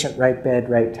right patient, right bed,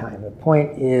 right time. The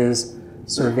point is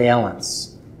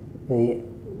surveillance.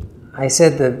 I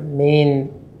said the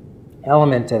main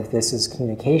element of this is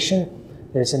communication.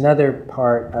 There's another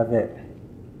part of it,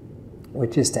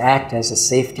 which is to act as a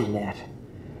safety net.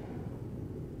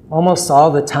 Almost all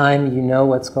the time you know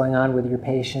what's going on with your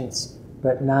patients,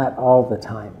 but not all the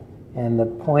time. And the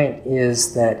point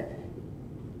is that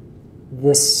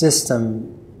this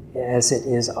system, as it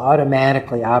is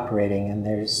automatically operating, and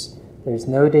there's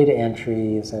no data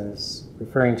entry, as I was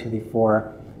referring to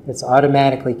before, it's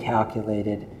automatically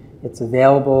calculated, it's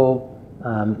available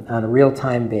on a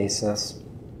real-time basis.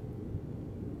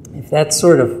 If that's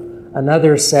sort of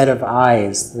another set of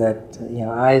eyes that,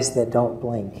 eyes that don't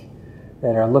blink,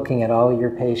 that are looking at all your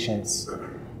patients,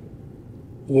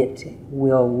 it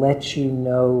will let you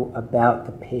know about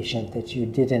the patient that you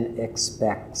didn't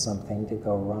expect something to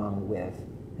go wrong with,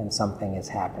 and something is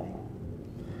happening.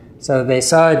 So they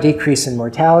saw a decrease in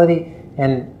mortality,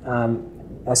 and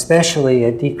especially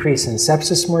a decrease in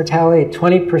sepsis mortality,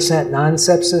 20%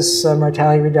 non-sepsis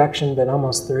mortality reduction, but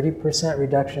almost 30%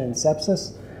 reduction in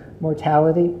sepsis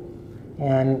mortality.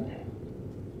 And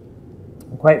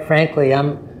quite frankly,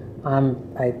 I'm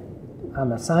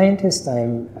a scientist.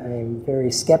 I'm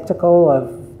very skeptical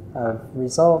of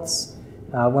results.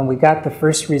 When we got the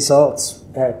first results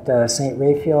at St.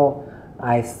 Raphael,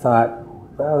 I thought,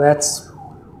 well, that's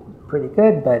pretty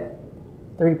good, but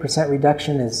 30%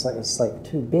 reduction is like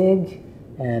too big,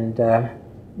 and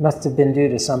must have been due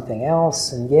to something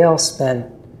else. And Yale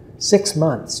spent 6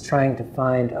 months trying to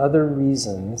find other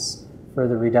reasons for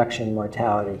the reduction in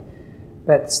mortality.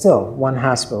 But still, one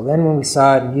hospital. Then when we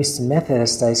saw it in Houston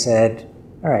Methodist, I said,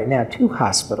 all right, now 2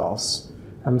 hospitals.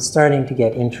 I'm starting to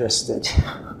get interested.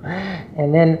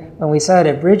 And then when we saw it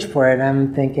at Bridgeport,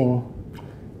 I'm thinking,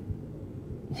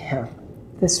 yeah,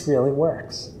 this really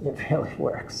works. It really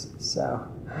works. So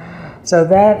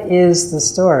that is the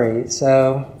story.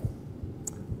 So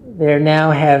there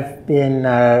now have been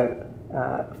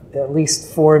at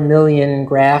least 4 million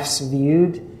graphs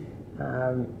viewed.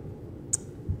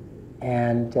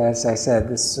 And as I said,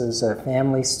 this is a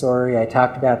family story. I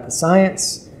talked about the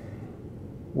science,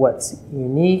 what's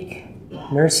unique,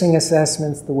 nursing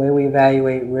assessments, the way we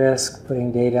evaluate risk,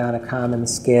 putting data on a common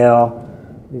scale.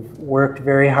 We've worked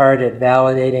very hard at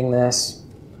validating this.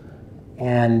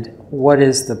 And what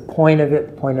is the point of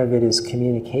it? The point of it is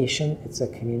communication. It's a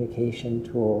communication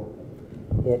tool.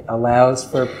 It allows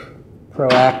for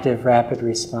proactive rapid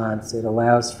response. It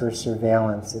allows for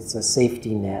surveillance. It's a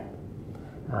safety net.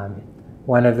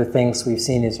 One of the things we've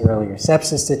seen is earlier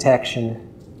sepsis detection.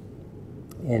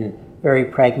 In very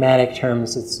pragmatic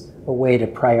terms, it's a way to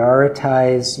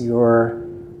prioritize your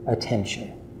attention.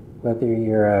 Whether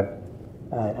you're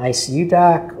an ICU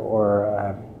doc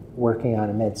or working on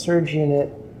a med-surg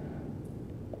unit,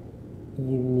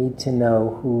 you need to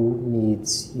know who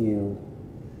needs you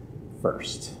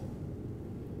first.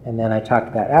 And then I talked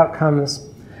about outcomes.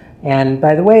 And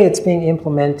by the way, it's being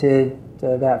implemented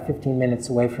about 15 minutes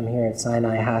away from here at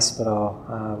Sinai Hospital,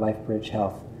 LifeBridge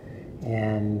Health.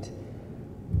 And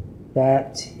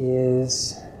that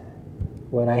is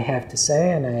what I have to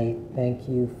say, and I thank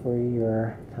you for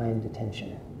your kind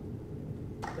attention.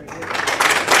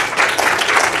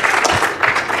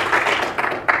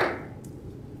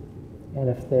 And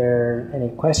if there are any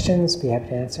questions, be happy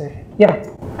to answer. Yeah.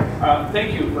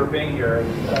 Thank you for being here.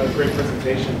 Great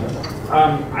presentation.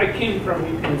 I came from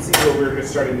UPMC where we were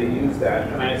just starting to use that,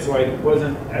 and so I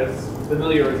wasn't as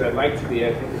familiar as I'd like to be.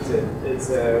 I think it's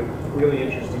a really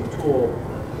interesting tool.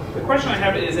 The question I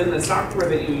have is, in the software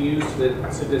that you use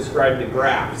to describe the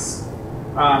graphs,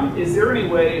 is there any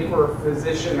way for a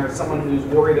physician or someone who's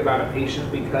worried about a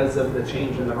patient because of the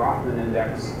change in the Rothman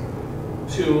index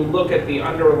to look at the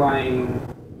underlying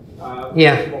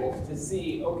variables to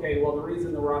see, okay, well, the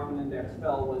reason the Rothman index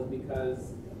fell was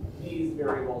because these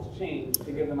variables changed,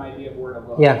 to give them an idea of where to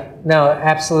look? Yeah, no,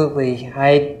 absolutely.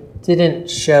 I didn't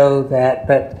show that,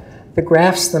 but the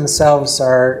graphs themselves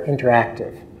are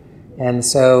interactive. And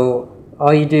so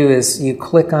all you do is you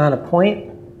click on a point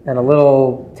and a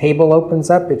little table opens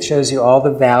up. It shows you all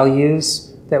the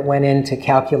values that went into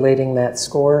calculating that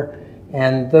score.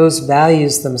 And those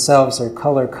values themselves are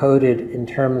color-coded in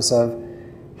terms of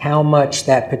how much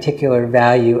that particular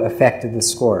value affected the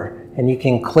score. And you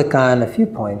can click on a few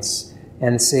points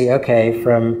and see, okay,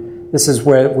 this is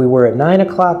where we were at 9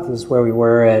 o'clock, this is where we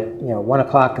were at 1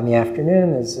 o'clock in the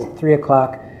afternoon, this is at 3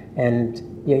 o'clock, and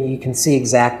you can see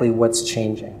exactly what's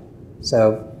changing.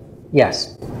 So,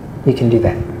 yes, you can do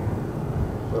that.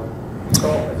 So,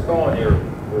 let's go on your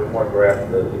one graph,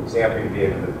 the example you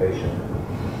gave of the patient.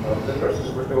 The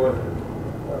nurses were doing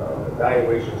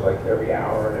evaluations like every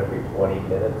hour and every 20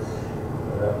 minutes.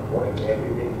 20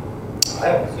 MPD.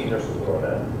 I don't see nurses doing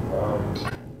that.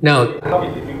 No.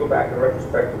 Did you go back and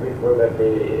retrospectively throw that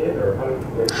data in, or how did you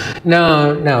get it?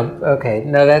 No. Okay.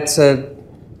 No, that's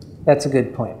a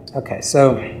good point. Okay,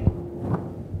 so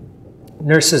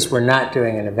nurses were not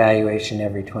doing an evaluation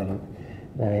every 20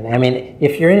 minutes. I mean,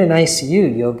 if you're in an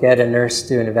ICU, you'll get a nurse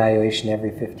do an evaluation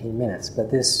every 15 minutes, but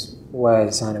this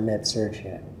was on a med-surg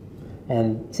unit.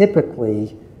 And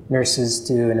typically, nurses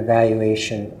do an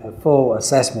evaluation, a full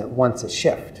assessment once a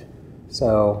shift.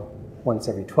 So once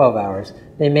every 12 hours.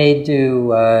 They may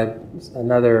do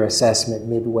another assessment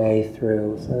midway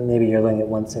through, so maybe you're looking at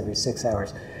once every 6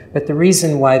 hours. But the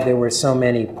reason why there were so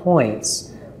many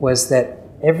points was that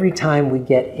every time we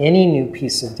get any new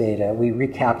piece of data, we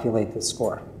recalculate the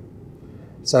score.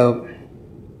 So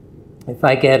if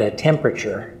I get a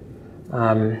temperature,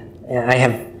 and I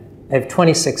have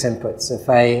 26 inputs. If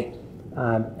I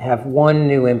have one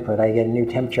new input, I get a new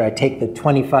temperature, I take the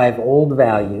 25 old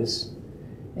values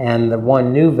and the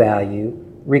one new value,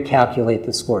 recalculate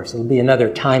the score. So it'll be another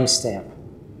timestamp.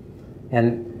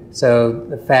 And so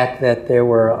the fact that there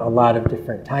were a lot of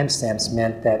different timestamps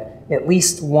meant that at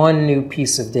least one new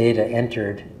piece of data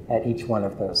entered at each one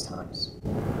of those times.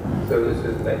 So this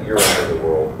isn't that you're out of the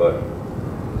world, but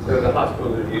so the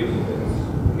hospitals are using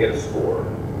this, get a score,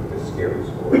 a scary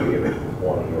score, give it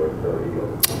 20 or 30.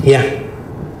 Or yeah.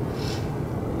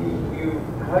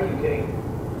 How are you getting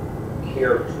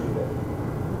care to them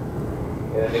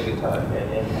in a good time?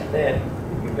 And then,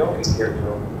 if you don't get care to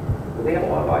them, do they have a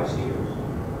lot of ICUs?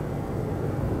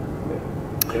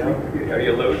 Are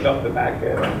you loading up the back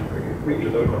end? Are you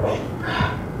loading them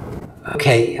up?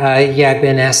 Okay, yeah, I've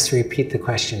been asked to repeat the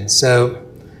question. So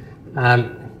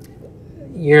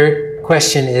your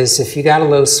question is, if you got a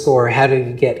low score, how do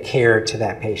you get care to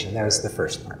that patient? That was the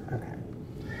first part. Okay.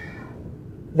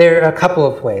 There are a couple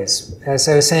of ways. As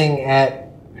I was saying,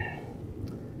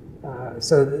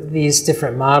 so these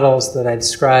different models that I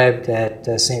described at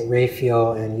St.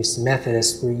 Raphael and Houston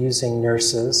Methodist were using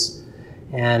nurses.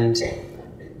 And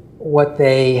what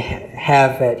they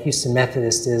have at Houston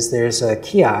Methodist is there's a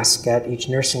kiosk at each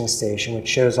nursing station which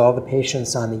shows all the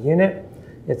patients on the unit.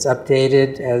 It's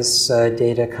updated as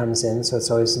data comes in, so it's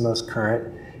always the most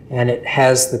current. And it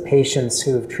has the patients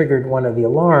who have triggered one of the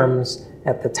alarms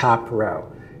at the top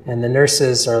row. And the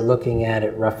nurses are looking at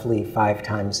it roughly 5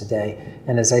 times a day.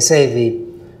 And as I say,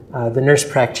 the nurse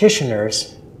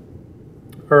practitioners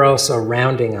are also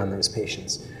rounding on those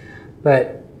patients.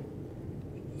 But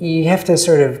you have to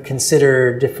sort of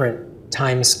consider different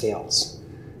time scales.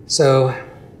 So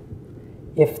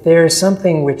if there's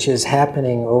something which is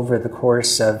happening over the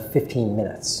course of 15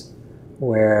 minutes,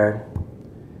 where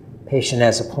a patient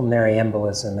has a pulmonary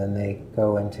embolism and they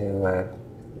go into an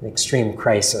extreme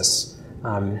crisis,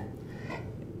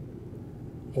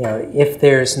 if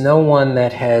there's no one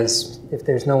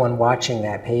watching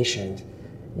that patient,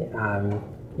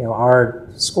 our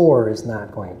score is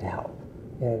not going to help.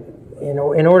 In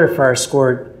order for our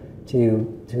score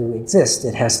to exist,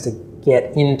 it has to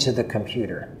get into the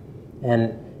computer.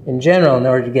 And in general, in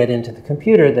order to get into the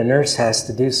computer, the nurse has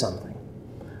to do something.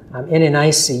 In an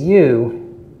ICU,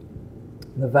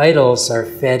 the vitals are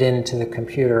fed into the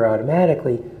computer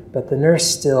automatically, but the nurse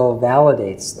still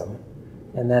validates them.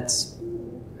 And that's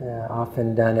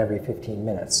often done every 15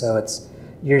 minutes. So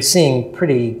you're seeing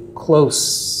pretty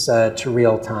close to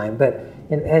real time. But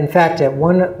in fact, at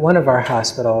one of our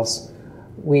hospitals,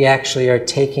 we actually are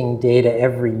taking data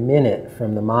every minute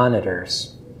from the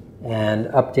monitors and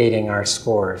updating our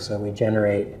scores. So we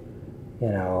generate,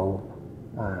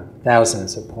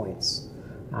 thousands of points.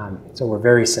 So we're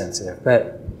very sensitive.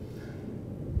 But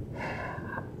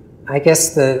I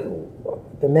guess the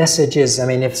message is,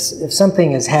 if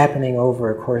something is happening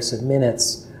over a course of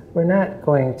minutes, we're not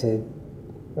going to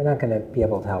be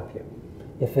able to help you.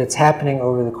 If it's happening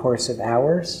over the course of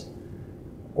hours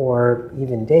or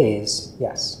even days,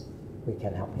 yes, we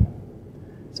can help you.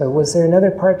 So was there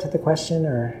another part to the question,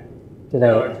 or did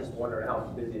I was just wondering how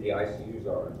busy the ICUs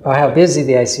are. Oh, how busy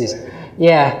the ICUs are.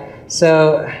 Yeah,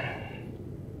 so,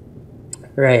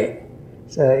 right.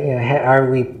 So, are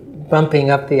we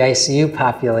bumping up the ICU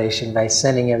population by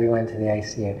sending everyone to the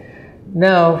ICU?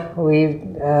 No,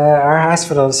 our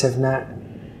hospitals have not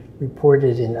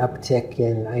reported an uptick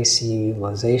in ICU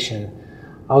utilization,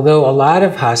 although a lot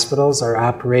of hospitals are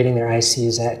operating their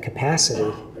ICUs at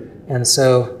capacity. And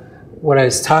so what I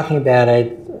was talking about,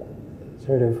 I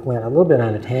sort of went a little bit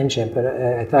on a tangent, but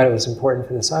I thought it was important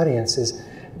for this audience, is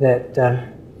that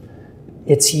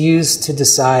it's used to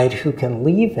decide who can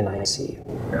leave an ICU.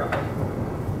 Yeah.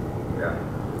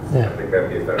 I think that'd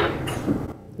be a better use.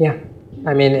 Yeah.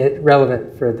 It's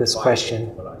relevant for this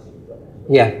question.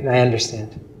 Yeah, I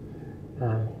understand.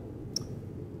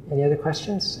 Any other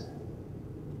questions?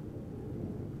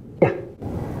 Yeah.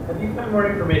 Have you found more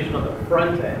information on the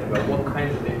front end about what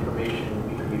kinds of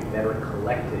information we could be better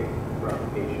collecting from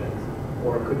patients,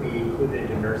 or could be included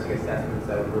into nursing assessments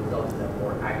that would result in a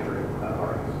more accurate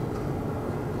RX?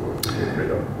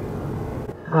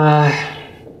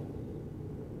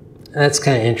 That's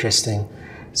kind of interesting.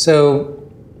 So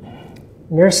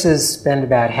nurses spend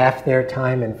about half their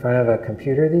time in front of a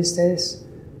computer these days,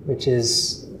 which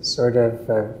is sort of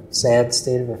a sad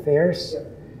state of affairs.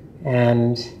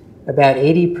 And about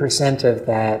 80% of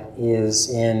that is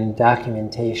in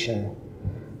documentation,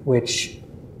 which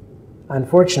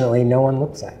unfortunately no one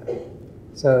looks at.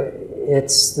 So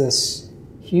it's this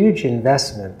huge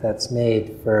investment that's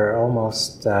made for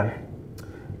almost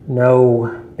no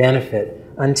benefit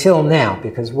until now,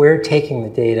 because we're taking the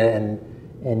data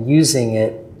and using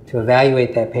it to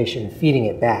evaluate that patient and feeding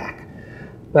it back.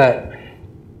 But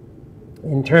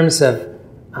in terms of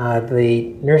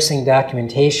the nursing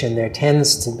documentation, there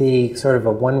tends to be sort of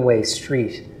a one-way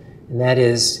street, and that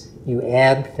is you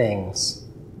add things,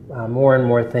 more and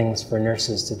more things for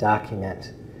nurses to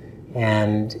document.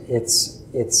 And it's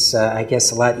I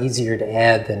guess, a lot easier to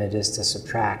add than it is to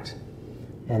subtract.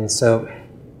 And so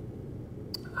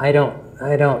I don't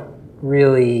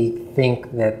really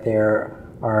think that there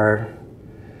are,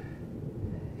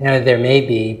 there may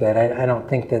be, but I don't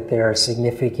think that there are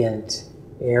significant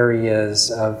areas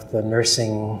of the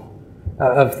nursing,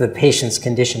 of the patient's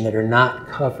condition that are not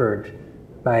covered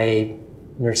by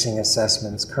nursing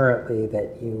assessments currently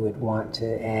that you would want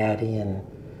to add in.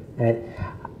 And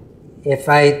if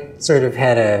I sort of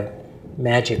had a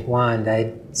magic wand,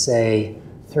 I'd say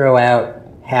throw out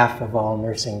half of all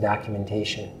nursing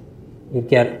documentation. You'd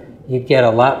get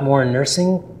a lot more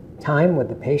nursing time with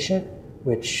the patient,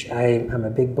 which I'm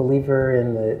a big believer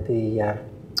in the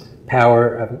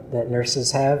power that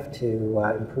nurses have to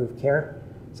improve care.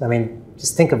 So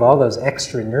just think of all those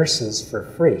extra nurses for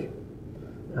free.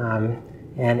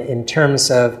 And in terms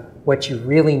of what you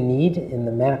really need in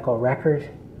the medical record.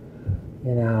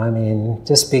 You know, I mean,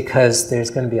 just because there's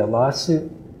going to be a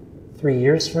lawsuit 3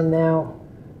 years from now,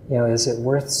 you know, is it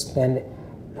worth spending?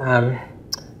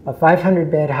 A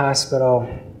 500-bed hospital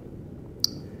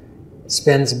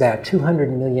spends about $200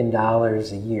 million a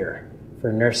year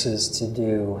for nurses to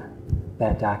do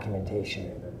that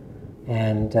documentation.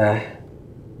 And,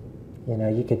 you know,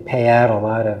 you could pay out a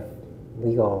lot of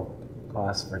legal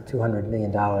costs for $200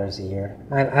 million a year.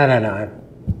 I don't know.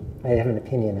 I have an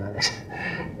opinion on it.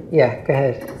 Yeah, go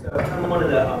ahead. So I'm one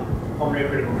of the pulmonary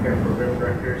critical care program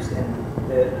directors, and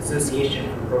the Association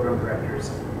for Program Directors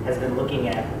has been looking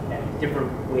at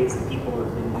different ways that people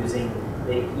have been using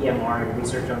the EMR and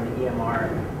research on the EMR.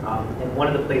 And one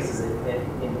of the places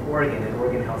in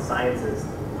Oregon Health Sciences,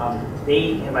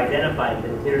 they have identified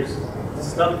that there's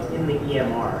stuff in the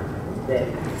EMR that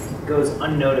goes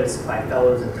unnoticed by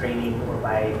fellows in training or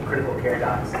by critical care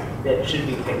docs that should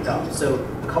be picked up. So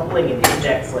coupling an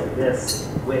index like this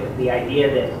with the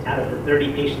idea that out of the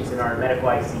 30 patients in our medical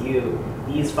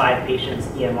ICU, these 5 patients'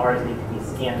 EMRs need to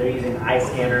be scanned. They're using eye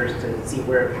scanners to see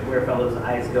where fellows'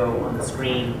 eyes go on the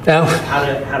screen, how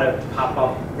to pop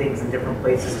up things in different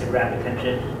places to grab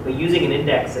attention, but using an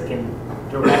index that can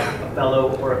direct a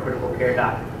fellow or a critical care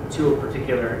doc to a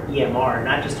particular EMR,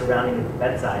 not just a rounding at the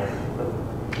bedside, but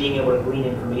being able to glean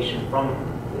information from.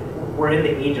 We're in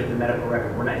the age of the medical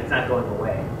record. It's not going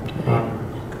away.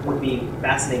 Would be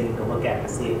fascinating to look at to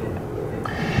see if it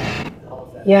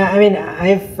helps that. Yeah, I mean,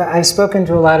 I've spoken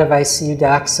to a lot of ICU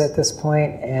docs at this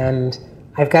point, and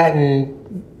I've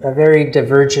gotten a very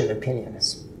divergent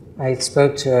opinions. I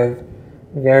spoke to a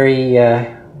very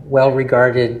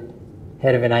well-regarded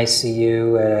head of an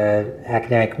ICU at an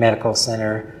academic medical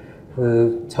center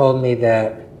who told me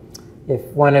that if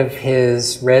one of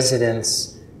his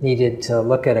residents needed to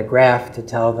look at a graph to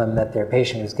tell them that their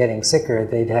patient was getting sicker,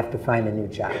 they'd have to find a new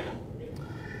job.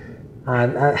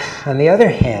 On the other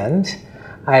hand,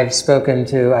 I've spoken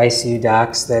to ICU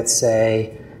docs that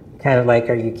say, kind of like,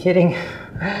 are you kidding?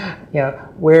 You know,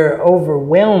 we're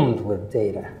overwhelmed with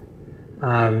data.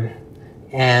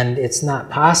 And it's not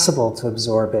possible to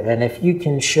absorb it. And if you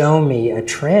can show me a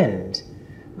trend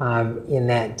in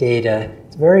that data,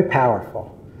 it's very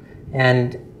powerful.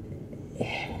 And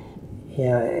you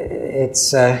know,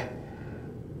 it's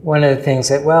one of the things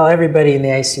that, well, everybody in the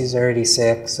ICU is already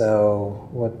sick, so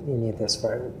what do you need this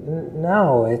for?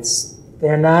 No,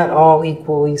 they're not all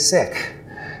equally sick.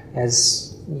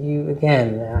 As you,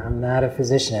 again, I'm not a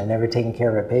physician, I've never taken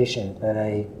care of a patient, but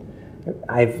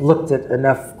I've looked at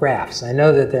enough graphs. I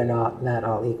know that they're not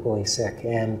all equally sick.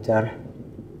 And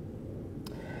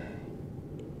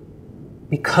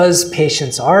because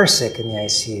patients are sick in the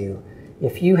ICU,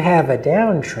 if you have a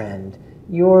downtrend,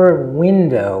 your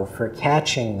window for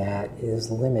catching that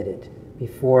is limited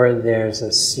before there's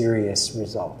a serious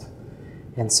result.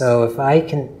 And so if I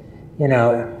can, you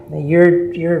know,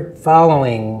 you're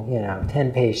following, you know,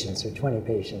 10 patients or 20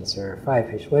 patients or 5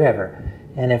 patients, whatever.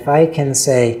 And if I can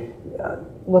say,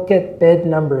 look at bed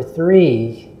number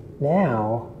 3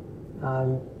 now,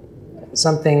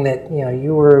 something that, you know,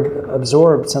 you were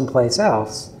absorbed someplace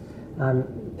else,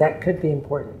 that could be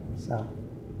important. So,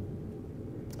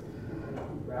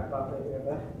 Wrap up right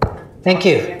there. thank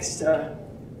you. Next,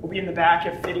 we'll be in the back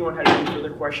if anyone has any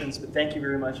further questions, but thank you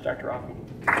very much, Dr. Rothman.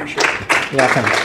 Appreciate it. You're welcome.